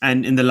awesome.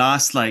 And in the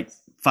last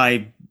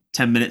 5-10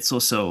 minutes or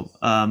so,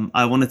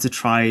 I wanted to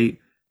try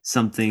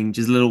something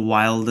just a little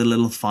wild, a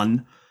little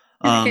fun.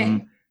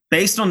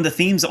 Based on the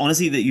themes,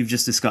 honestly, that you've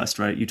just discussed,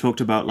 right? You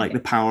talked about the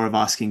power of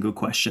asking good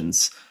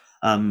questions.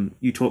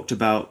 You talked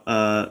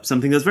about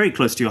something that's very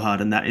close to your heart,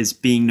 and that is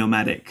being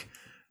nomadic,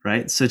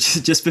 right? So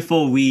just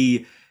before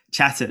we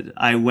chatted,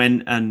 I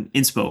went and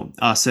Inspo,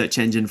 our search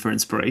engine for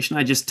inspiration,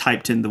 I just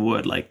typed in the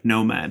word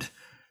nomad,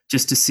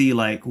 just to see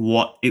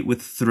what it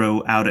would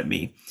throw out at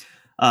me.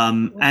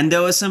 And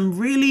there were some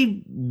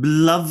really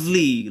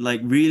lovely,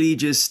 really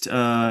just,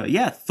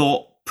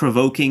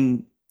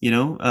 thought-provoking,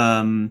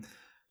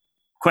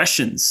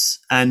 questions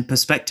and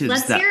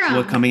perspectives that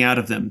were coming out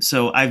of them.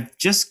 So I'm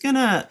just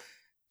gonna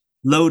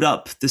load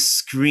up the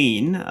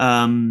screen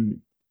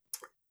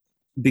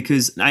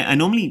because I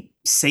normally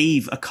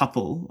save a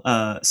couple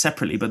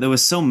separately, but there were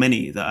so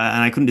many and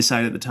I couldn't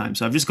decide at the time.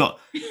 So I've just got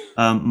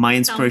my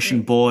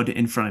inspiration board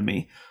in front of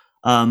me.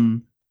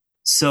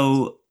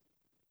 So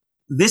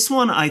this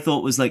one I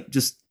thought was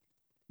just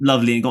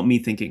lovely and got me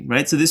thinking,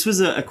 right? So this was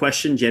a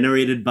question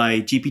generated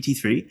by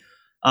GPT-3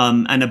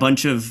 and a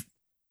bunch of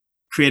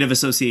creative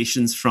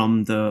associations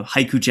from the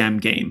Haiku Jam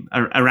game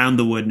around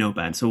the word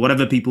nomad. So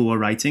whatever people were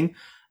writing,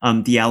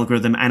 the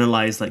algorithm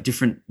analyzed like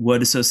different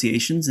word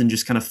associations and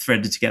just kind of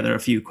threaded together a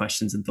few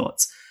questions and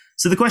thoughts.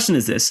 So the question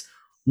is this: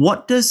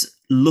 what does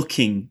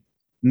looking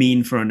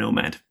mean for a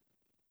nomad?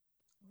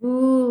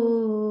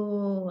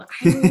 Ooh,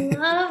 I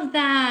love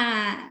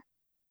that.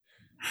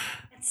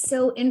 That's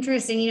so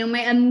interesting. You know,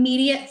 my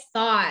immediate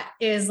thought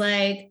is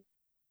like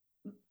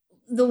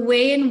the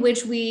way in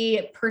which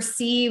we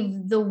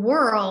perceive the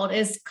world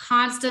is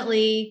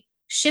constantly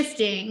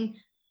shifting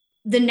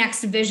the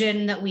next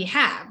vision that we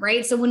have,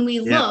 right? So when we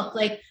look,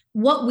 like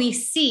what we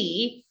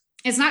see,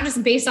 it's not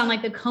just based on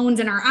like the cones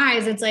in our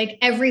eyes. It's like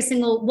every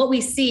single, what we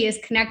see is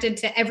connected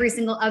to every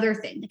single other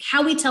thing. Like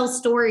how we tell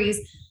stories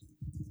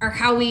or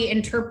how we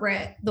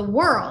interpret the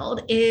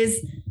world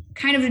is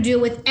kind of to do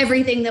with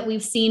everything that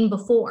we've seen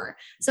before.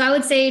 So I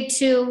would say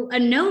to a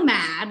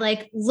nomad,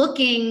 like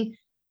looking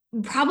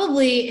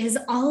probably is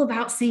all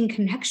about seeing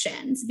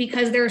connections,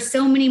 because there are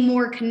so many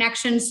more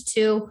connections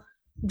to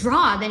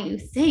draw than you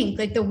think.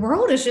 Like the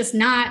world is just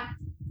not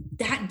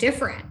that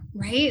different,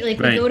 right? Like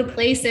we go to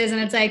places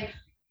and it's like,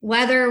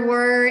 whether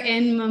we're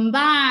in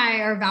Mumbai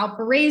or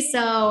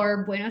Valparaiso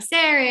or Buenos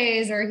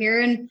Aires or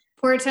here in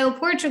Porto,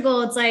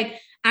 Portugal, it's like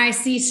I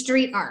see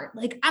street art.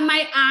 Like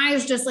my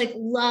eyes just like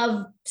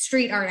love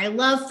street art. I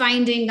love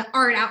finding the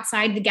art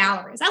outside the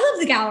galleries. I love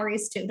the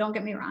galleries too, don't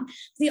get me wrong.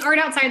 The art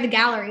outside the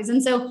galleries.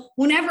 And so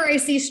whenever I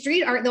see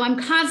street art, though, I'm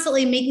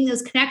constantly making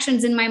those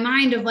connections in my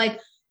mind of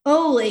like,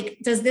 oh, like,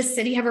 does this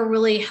city have a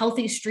really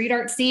healthy street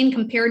art scene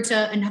compared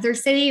to another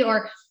city?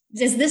 Or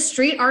does this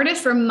street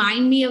artist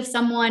remind me of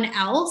someone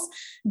else?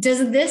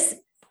 Does this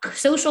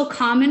social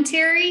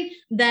commentary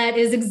that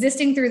is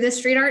existing through this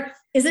street art,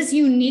 is this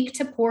unique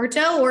to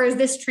Porto, or is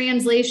this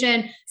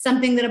translation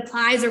something that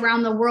applies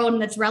around the world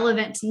and that's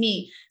relevant to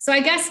me? So I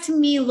guess to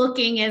me,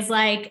 looking is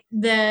like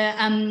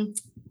the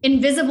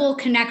invisible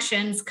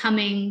connections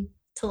coming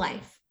to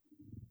life.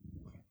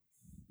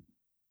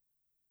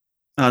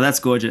 Oh, that's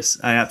gorgeous.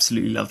 I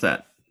absolutely love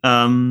that.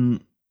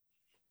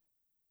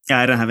 Yeah,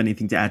 I don't have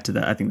anything to add to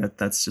that. I think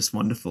that's just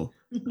wonderful.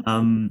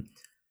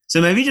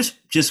 So maybe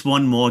just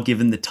one more,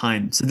 given the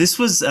time. So this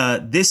was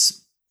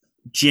this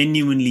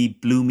genuinely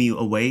blew me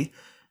away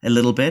a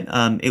little bit.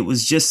 It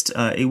was just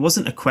it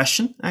wasn't a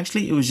question,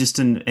 actually. It was just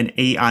an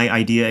AI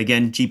idea,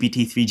 again,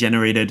 GPT-3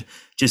 generated,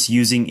 just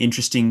using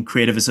interesting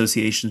creative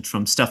associations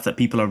from stuff that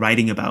people are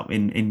writing about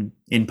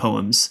in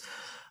poems.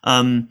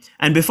 And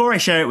before I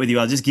share it with you,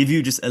 I'll just give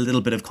you just a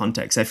little bit of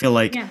context. I feel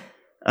like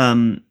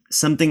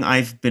something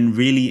I've been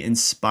really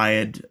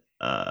inspired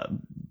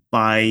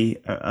by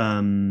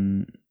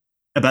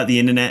about the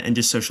internet and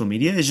just social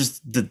media is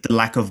just the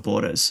lack of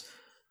borders,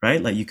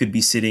 right? Like you could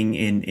be sitting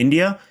in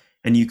India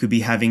and you could be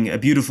having a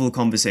beautiful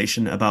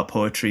conversation about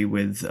poetry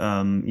with,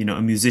 a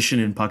musician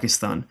in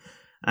Pakistan.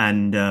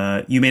 And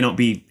you may not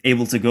be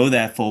able to go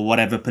there for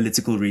whatever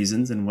political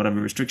reasons and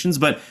whatever restrictions,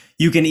 but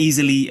you can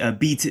easily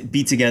be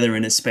together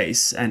in a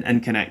space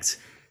and connect.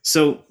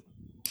 So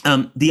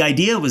the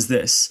idea was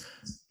this: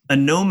 a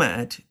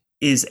nomad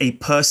is a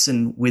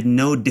person with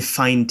no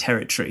defined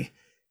territory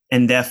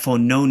and therefore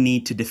no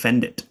need to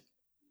defend it.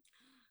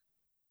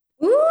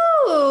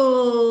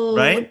 Ooh,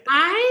 right?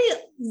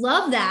 I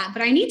love that,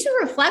 but I need to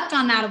reflect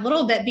on that a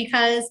little bit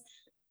because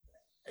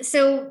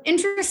so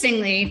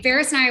interestingly,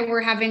 Ferris and I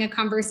were having a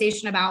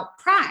conversation about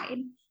pride,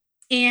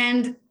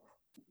 and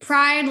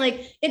pride,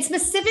 like it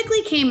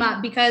specifically came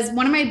up because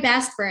one of my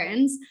best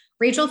friends,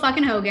 Rachel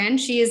fucking Hogan,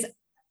 she's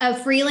a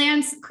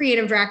freelance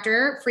creative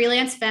director,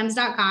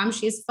 freelancefems.com.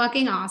 She's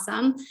fucking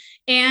awesome.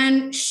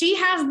 And she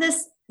has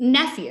this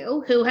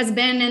nephew who has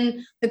been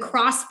in the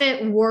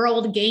CrossFit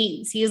World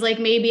Games. He's like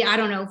maybe,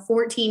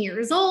 14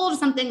 years old,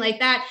 something like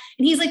that.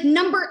 And he's like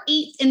number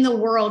 8 in the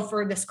world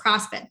for this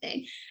CrossFit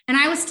thing. And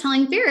I was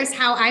telling Ferris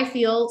how I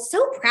feel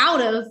so proud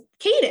of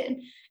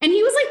Caden. And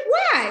he was like,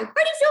 why? Why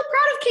do you feel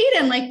proud of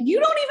Caden? Like, you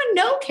don't even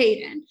know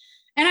Caden.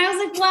 And I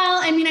was like,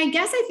 well, I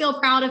guess I feel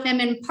proud of him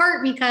in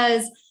part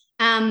because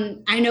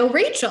I know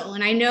Rachel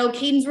and I know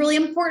Caden's really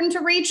important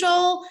to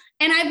Rachel.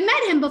 And I've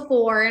met him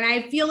before and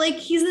I feel like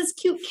he's this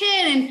cute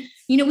kid. And,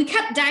 we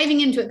kept diving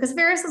into it because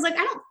Ferris was like,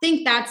 I don't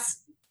think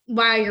that's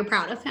why you're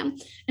proud of him.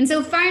 And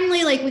so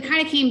finally, like, we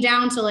kind of came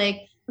down to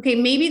like, okay,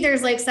 maybe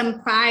there's like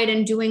some pride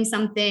in doing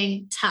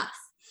something tough.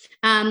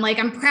 Like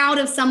I'm proud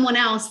of someone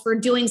else for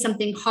doing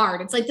something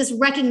hard. It's like this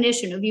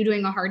recognition of you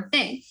doing a hard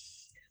thing.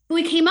 But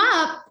we came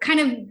up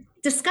kind of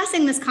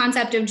discussing this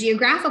concept of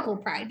geographical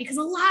pride because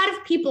a lot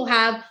of people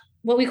have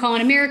what we call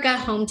in America,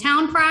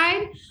 hometown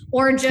pride,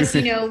 or just,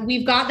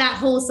 we've got that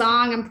whole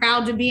song, I'm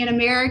proud to be an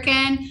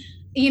American,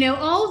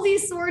 all of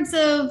these sorts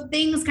of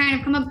things kind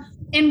of come up.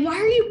 And why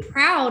are you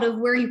proud of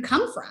where you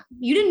come from?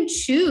 You didn't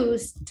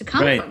choose to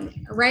come from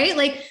there, right?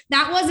 Like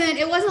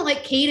it wasn't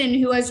like Caden,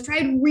 who has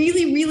tried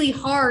really, really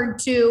hard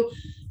to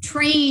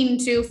train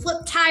to flip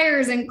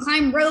tires and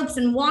climb ropes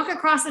and walk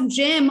across a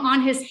gym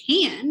on his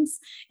hands.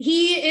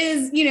 He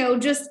is,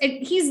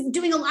 he's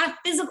doing a lot of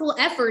physical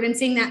effort and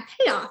seeing that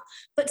payoff.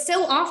 But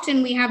so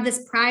often we have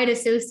this pride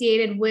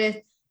associated with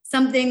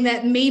something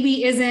that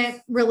maybe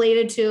isn't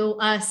related to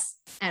us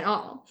at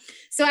all.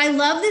 So I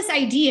love this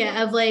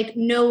idea of like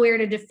nowhere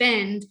to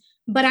defend,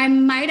 but I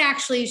might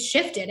actually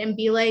shift it and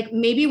be like,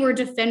 maybe we're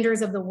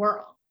defenders of the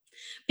world.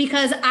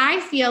 Because I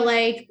feel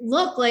like,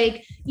 look,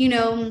 like, you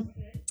know,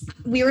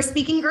 we were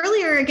speaking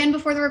earlier again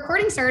before the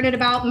recording started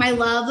about my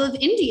love of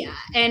India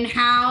and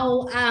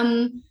how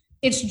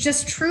it's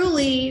just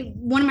truly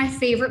one of my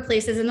favorite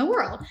places in the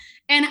world.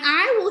 And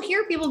I will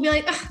hear people be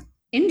like,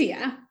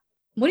 India,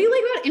 what do you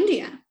like about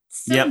India?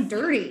 It's so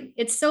dirty.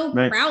 It's so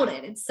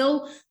crowded. It's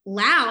so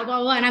loud,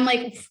 blah, blah. And I'm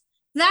like,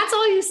 that's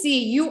all you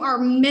see. You are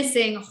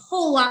missing a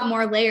whole lot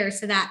more layers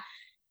to that.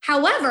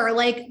 However,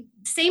 like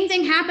same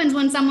thing happens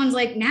when someone's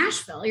like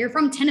Nashville, you're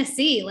from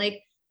Tennessee,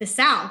 like the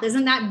South,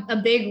 isn't that a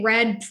big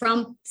red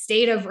Trump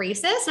state of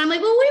racist? And I'm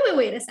like, well,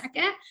 wait a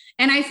second.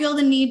 And I feel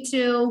the need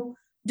to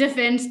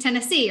defend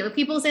Tennessee. Or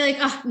people say like,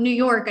 oh, New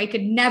York, I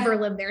could never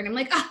live there. And I'm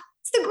like,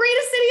 it's the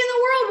greatest city in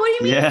the world. What do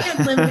you mean you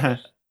can't live there?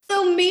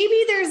 So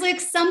maybe there's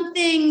like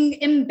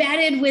something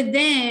embedded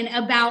within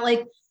about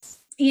like,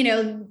 you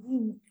know,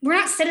 we're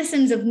not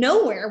citizens of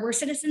nowhere, we're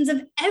citizens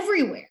of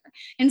everywhere.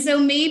 And so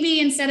maybe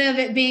instead of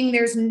it being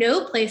there's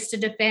no place to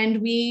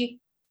defend,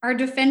 we are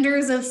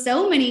defenders of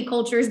so many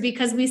cultures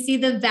because we see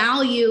the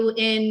value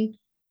in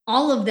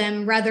all of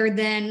them rather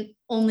than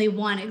only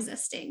one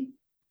existing.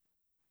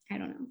 I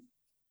don't know.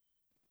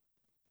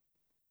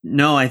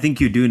 No, I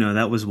think you do know.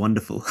 That was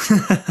wonderful.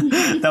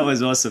 That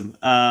was awesome.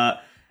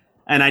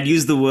 And I'd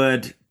use the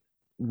word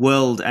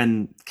world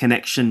and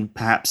connection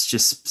perhaps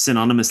just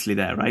synonymously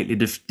there, right?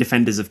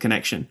 Defenders of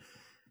connection.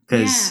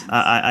 Because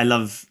I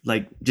love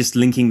like just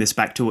linking this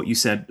back to what you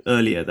said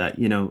earlier, that,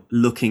 you know,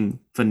 looking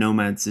for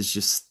nomads is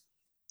just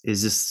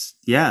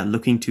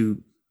looking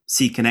to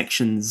see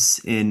connections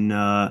in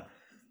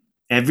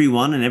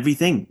everyone and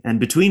everything and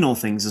between all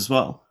things as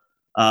well.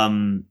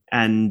 And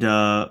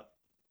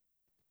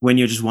when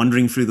you're just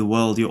wandering through the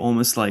world, you're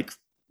almost like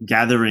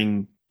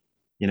gathering,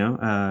 you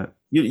know,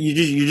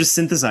 you're just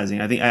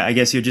synthesizing. I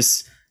guess you're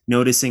just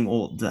noticing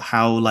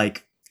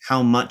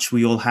how much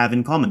we all have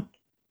in common,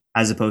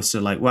 as opposed to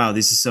like, wow,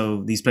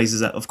 these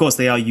places are, of course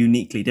they are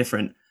uniquely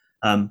different,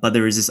 but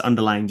there is this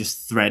underlying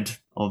just thread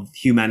of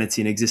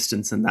humanity and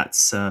existence, and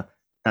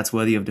that's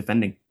worthy of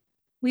defending.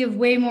 We have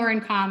way more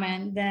in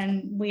common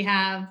than we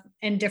have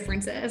in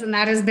differences, and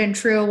that has been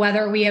true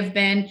whether we have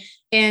been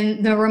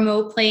in the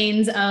remote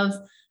plains of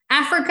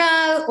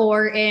Africa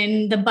or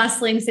in the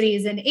bustling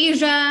cities in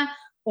Asia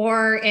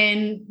or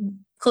in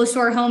close to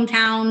our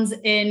hometowns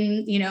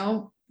in, you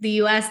know, the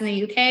US and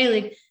the UK.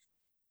 Like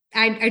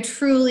I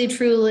truly,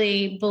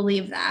 truly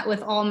believe that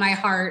with all my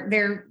heart.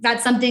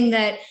 That's something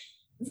that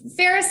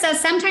Ferriss says,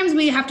 sometimes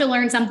we have to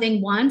learn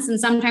something once and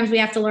sometimes we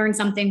have to learn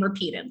something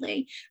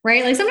repeatedly,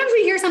 right? Like sometimes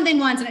we hear something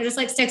once and it just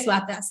like sticks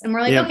with us and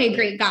we're like, okay,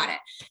 great, got it.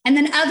 And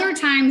then other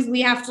times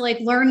we have to like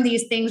learn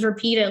these things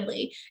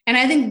repeatedly. And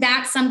I think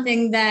that's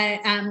something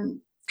that,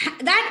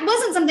 that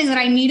wasn't something that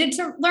I needed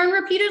to learn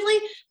repeatedly,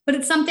 but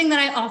it's something that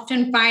I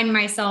often find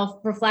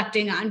myself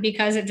reflecting on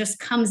because it just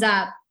comes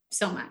up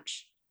so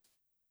much.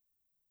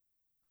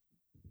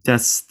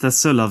 That's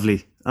so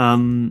lovely.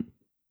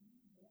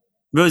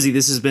 Rosie,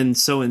 this has been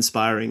so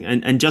inspiring.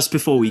 And just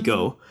before we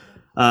go,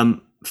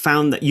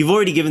 found that you've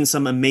already given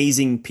some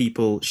amazing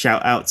people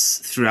shout outs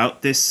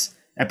throughout this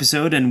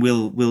episode, and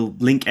we'll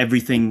link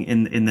everything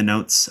in the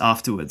notes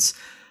afterwards.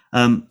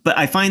 But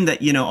I find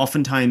that, you know,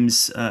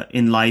 oftentimes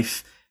in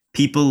life,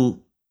 people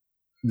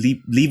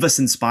leave us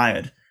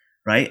inspired,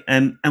 right?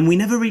 And we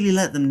never really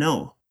let them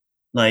know.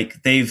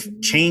 Like they've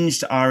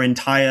changed our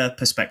entire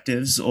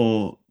perspectives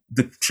or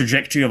the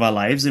trajectory of our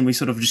lives, and we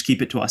sort of just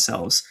keep it to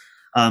ourselves.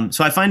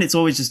 So I find it's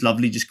always just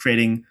lovely just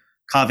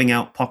carving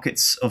out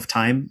pockets of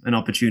time and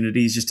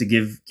opportunities just to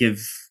give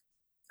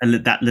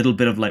that little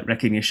bit of like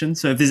recognition.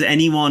 So if there's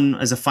anyone,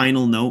 as a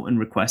final note and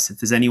request, if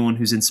there's anyone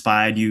who's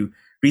inspired you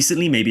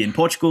recently, maybe in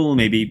Portugal,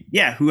 maybe,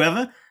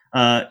 whoever,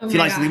 if you'd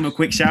like to leave them a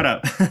quick shout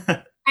out.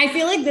 I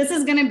feel like this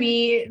is going to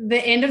be the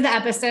end of the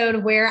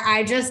episode where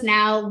I just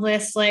now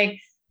list like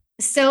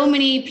so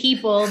many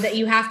people that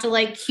you have to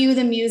like cue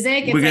the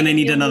music. It's We're going to like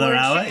need another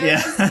hour.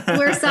 Yeah.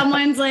 Where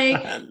someone's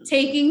like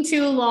taking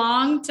too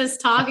long to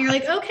talk and you're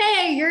like,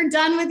 okay, you're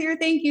done with your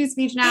thank you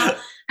speech now.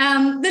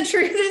 The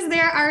truth is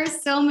there are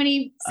so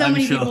many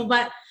people,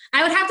 but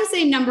I would have to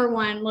say number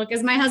one, look,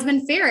 is my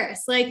husband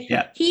Ferriss. Like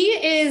he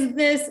is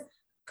this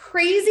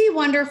crazy,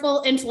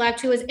 wonderful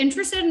intellect who is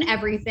interested in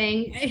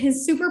everything.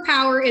 His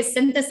superpower is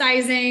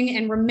synthesizing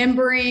and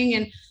remembering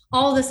and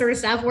all this sort of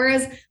stuff.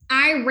 Whereas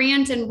I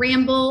rant and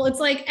ramble.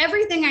 It's like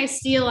everything I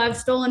steal, I've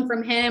stolen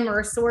from him or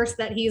a source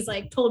that he's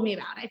like told me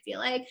about. I feel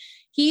like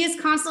he is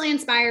constantly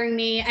inspiring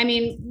me. I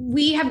mean,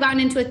 we have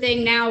gotten into a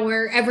thing now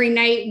where every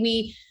night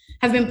we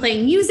have been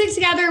playing music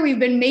together. We've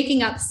been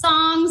making up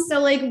songs. So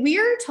like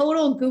we're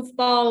total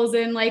goofballs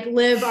and like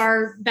live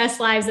our best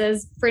lives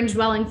as fringe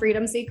dwelling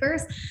freedom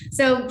seekers.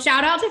 So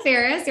shout out to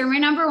Ferriss. You're my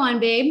number one,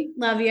 babe.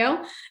 Love you.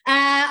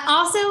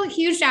 Also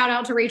huge shout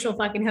out to Rachel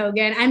fucking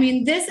Hogan. I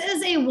mean, this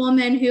is a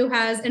woman who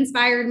has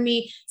inspired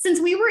me since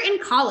we were in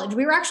college.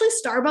 We were actually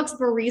Starbucks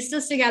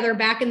baristas together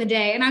back in the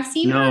day. And I've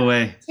seen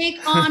her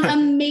take on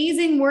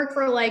amazing work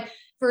for like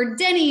for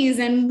Denny's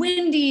and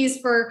Wendy's,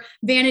 for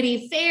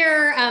Vanity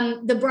Fair,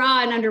 the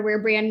bra and underwear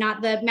brand,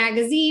 not the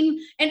magazine.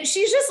 And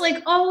she's just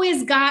like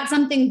always got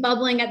something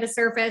bubbling at the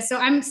surface. So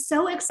I'm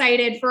so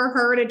excited for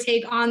her to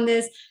take on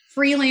this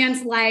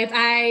freelance life.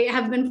 I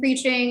have been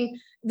preaching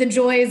the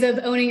joys of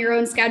owning your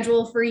own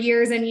schedule for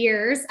years and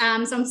years.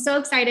 So I'm so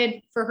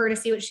excited for her to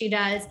see what she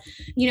does.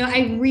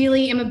 I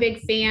really am a big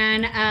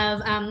fan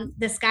of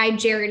this guy,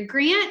 Jared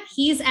Grant.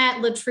 He's at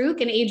LeTruc,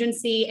 an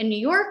agency in New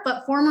York,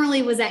 but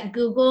formerly was at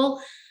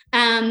Google.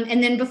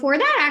 And then before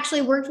that,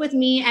 actually worked with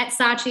me at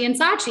Saatchi &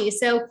 Saatchi.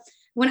 So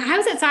when I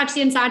was at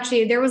Saatchi &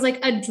 Saatchi, there was like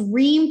a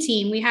dream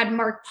team. We had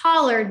Mark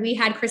Pollard, we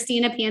had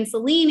Christina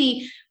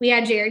Pansellini, we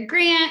had Jared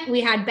Grant, we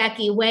had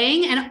Becky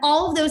Wang, and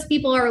all of those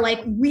people are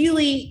like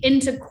really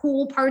into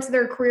cool parts of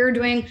their career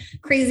doing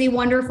crazy,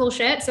 wonderful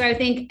shit. So I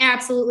think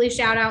absolutely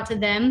shout out to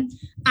them.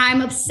 I'm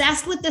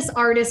obsessed with this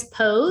artist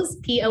Pose,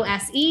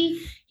 Pose.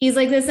 He's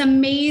like this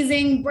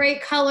amazing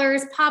bright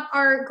colors, pop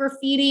art,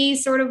 graffiti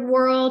sort of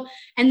world.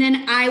 And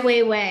then Ai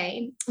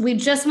Weiwei. We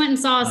just went and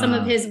saw some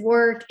of his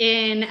work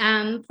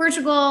in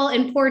Portugal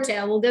and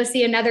Porto. We'll go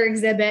see another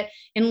exhibit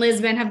in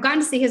Lisbon. Have gotten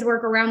to see his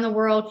work around the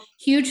world.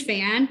 Huge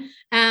fan.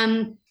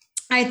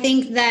 I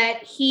think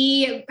that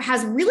he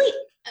has really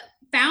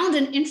found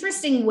an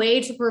interesting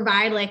way to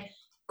provide like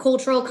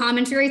cultural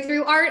commentary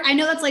through art. I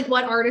know that's like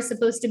what art is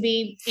supposed to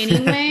be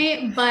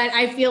anyway, but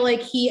I feel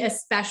like he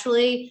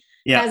especially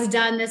has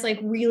done this like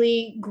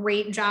really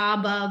great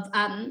job of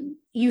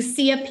you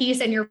see a piece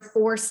and you're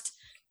forced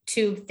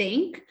to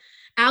think.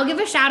 I'll give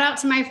a shout out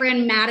to my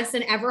friend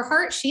Madison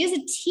Everhart. She is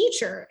a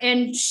teacher,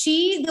 and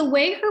the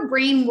way her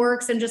brain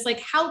works and just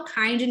like how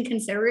kind and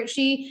considerate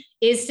she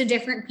is to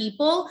different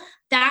people,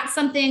 that's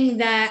something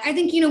that I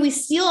think, we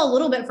steal a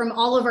little bit from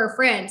all of our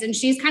friends. And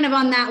she's kind of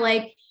on that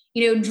like,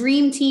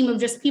 dream team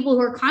of just people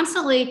who are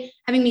constantly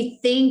having me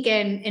think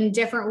in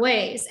different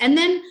ways. And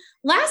then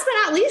last but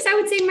not least, I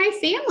would say my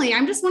family.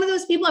 I'm just one of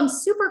those people. I'm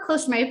super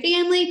close to my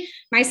family.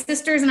 My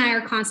sisters and I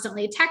are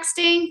constantly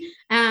texting.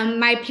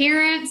 My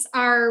parents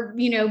are,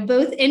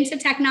 both into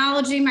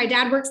technology. My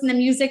dad works in the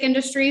music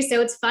industry, so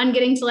it's fun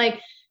getting to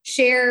like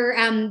share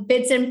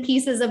bits and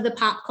pieces of the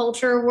pop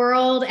culture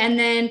world. And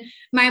then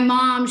my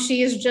mom,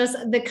 she is just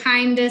the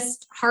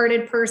kindest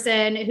hearted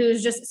person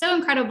who's just so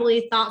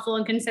incredibly thoughtful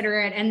and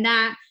considerate. And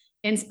that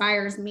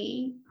inspires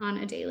me on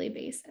a daily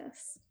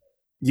basis.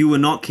 You were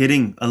not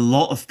kidding. A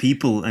lot of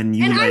people, and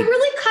I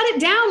really cut it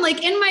down.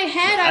 Like in my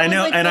head, I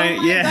was like,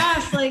 oh my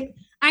gosh, like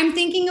I'm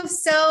thinking of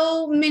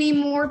so many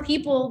more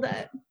people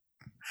that.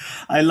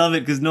 I love it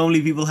because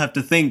normally people have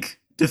to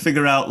think to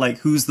figure out like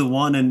who's the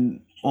one,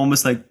 and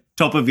almost like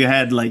top of your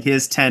head, like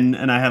here's 10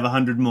 and I have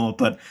 100 more.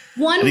 But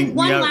one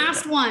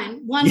last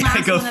one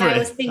that I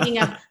was thinking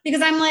of,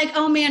 because I'm like,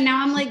 oh man,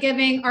 now I'm like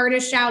giving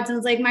artist shouts, and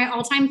it's like my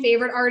all-time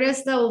favorite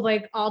artist though,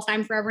 like all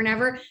time forever and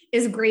ever,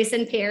 is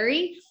Grayson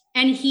Perry.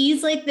 And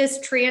he's like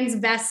this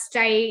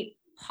transvestite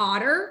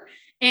potter,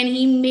 and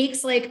he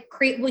makes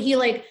he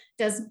like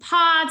does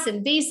pots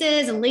and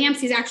vases and lamps.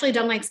 He's actually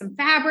done like some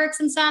fabrics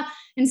and stuff.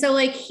 And so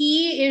like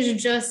he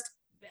is just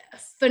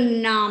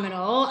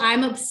phenomenal.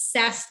 I'm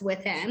obsessed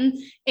with him,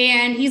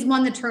 and he's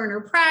won the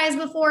Turner Prize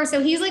before.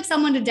 So he's like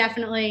someone to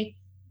definitely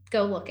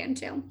go look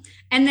into.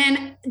 And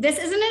then this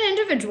isn't an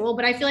individual,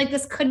 but I feel like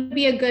this could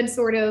be a good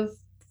sort of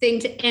thing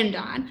to end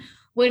on,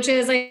 which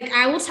is like,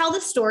 I will tell the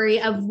story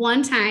of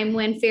one time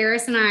when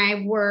Ferris and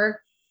I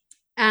were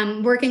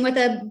working with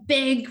a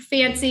big,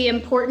 fancy,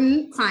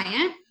 important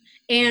client.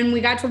 And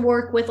we got to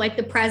work with like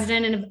the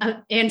president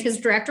and his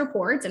direct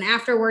reports. And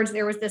afterwards,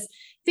 there was this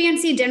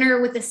fancy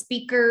dinner with the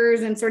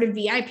speakers and sort of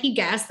VIP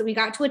guests that we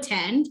got to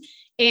attend.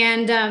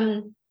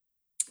 And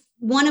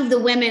one of the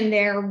women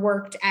there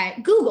worked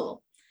at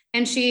Google.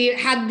 And she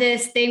had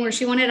this thing where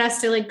she wanted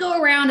us to like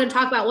go around and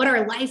talk about what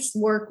our life's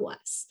work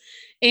was.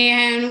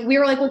 And we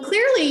were like, well,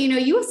 clearly,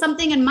 you have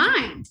something in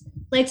mind,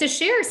 like to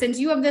share, since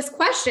you have this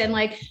question,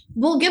 like,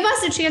 well, give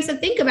us a chance to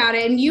think about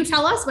it. And you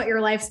tell us what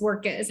your life's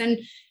work is. And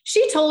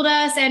she told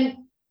us, and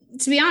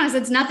to be honest,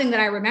 it's nothing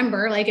that I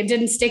remember. Like it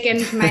didn't stick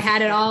into my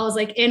head at all. It was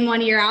like in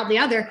one ear, out the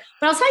other.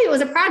 But I'll tell you, it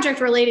was a project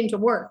relating to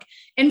work.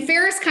 And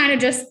Ferris kind of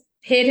just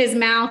hid his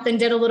mouth and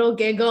did a little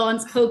giggle and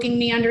poking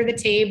me under the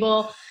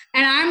table.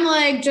 And I'm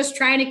like, just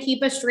trying to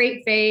keep a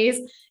straight face.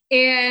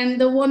 And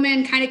the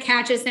woman kind of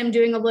catches him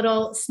doing a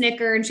little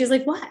snicker, and she's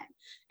like, what?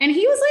 And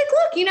he was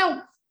like,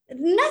 look,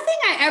 nothing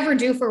I ever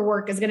do for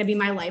work is going to be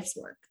my life's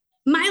work.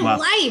 My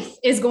life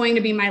is going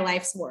to be my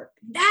life's work.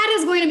 That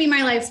is going to be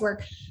my life's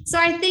work. So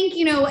I think,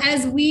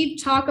 as we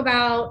talk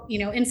about,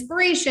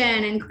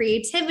 inspiration and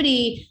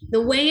creativity,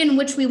 the way in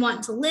which we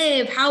want to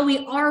live, how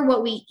we are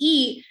what we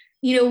eat,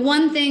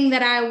 one thing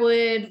that I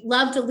would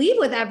love to leave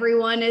with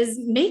everyone is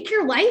make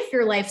your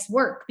life's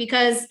work,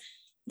 because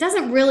it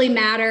doesn't really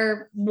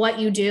matter what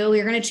you do.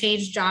 You're going to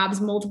change jobs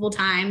multiple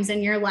times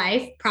in your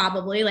life,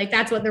 probably. Like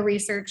that's what the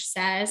research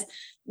says.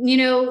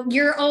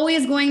 You're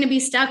always going to be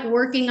stuck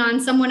working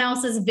on someone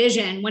else's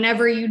vision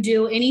whenever you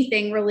do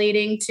anything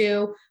relating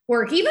to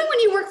work. Even when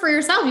you work for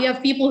yourself, you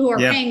have people who are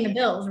paying the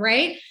bills,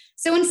 right?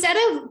 So instead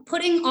of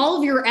putting all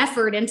of your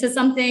effort into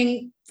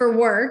something for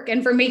work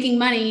and for making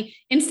money,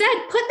 instead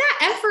put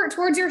that effort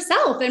towards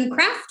yourself and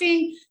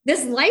crafting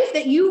this life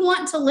that you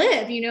want to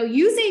live,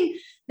 using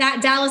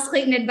that Dallas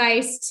Clayton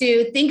advice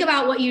to think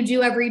about what you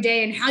do every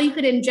day and how you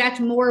could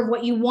inject more of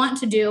what you want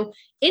to do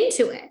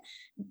into it.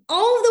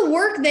 All of the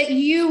work that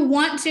you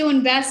want to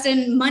invest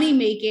in money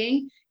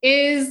making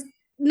is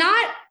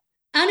not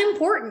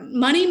unimportant.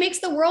 Money makes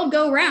the world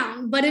go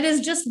round, but it is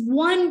just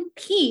one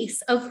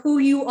piece of who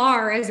you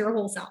are as your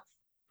whole self.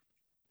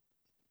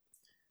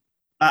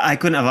 I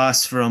couldn't have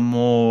asked for a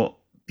more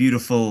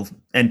beautiful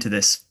end to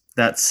this.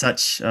 That's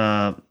such,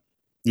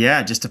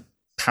 just a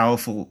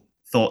powerful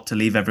thought to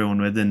leave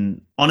everyone with.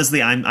 And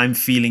honestly, I'm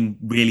feeling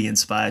really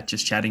inspired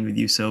just chatting with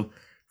you. So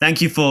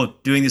thank you for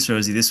doing this,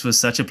 Rosie. This was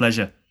such a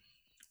pleasure.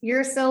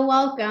 You're so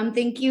welcome.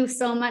 Thank you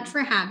so much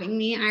for having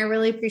me. I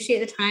really appreciate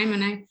the time,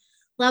 and I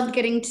loved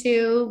getting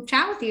to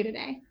chat with you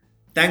today.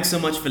 Thanks so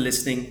much for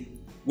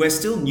listening. We're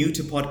still new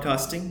to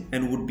podcasting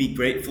and would be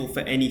grateful for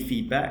any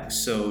feedback,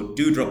 so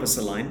do drop us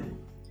a line.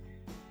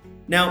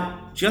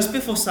 Now, just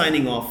before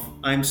signing off,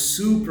 I'm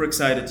super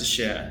excited to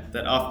share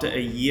that after a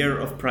year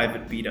of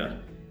private beta,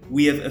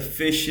 we have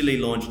officially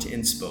launched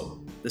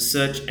Inspo, the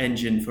search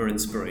engine for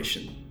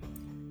inspiration.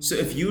 So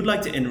if you'd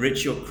like to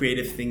enrich your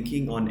creative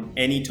thinking on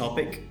any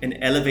topic and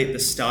elevate the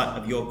start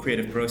of your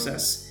creative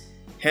process,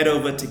 head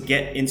over to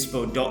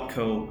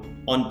getinspo.co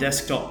on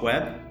desktop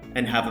web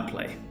and have a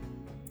play.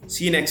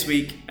 See you next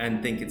week,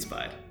 and think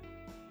inspired.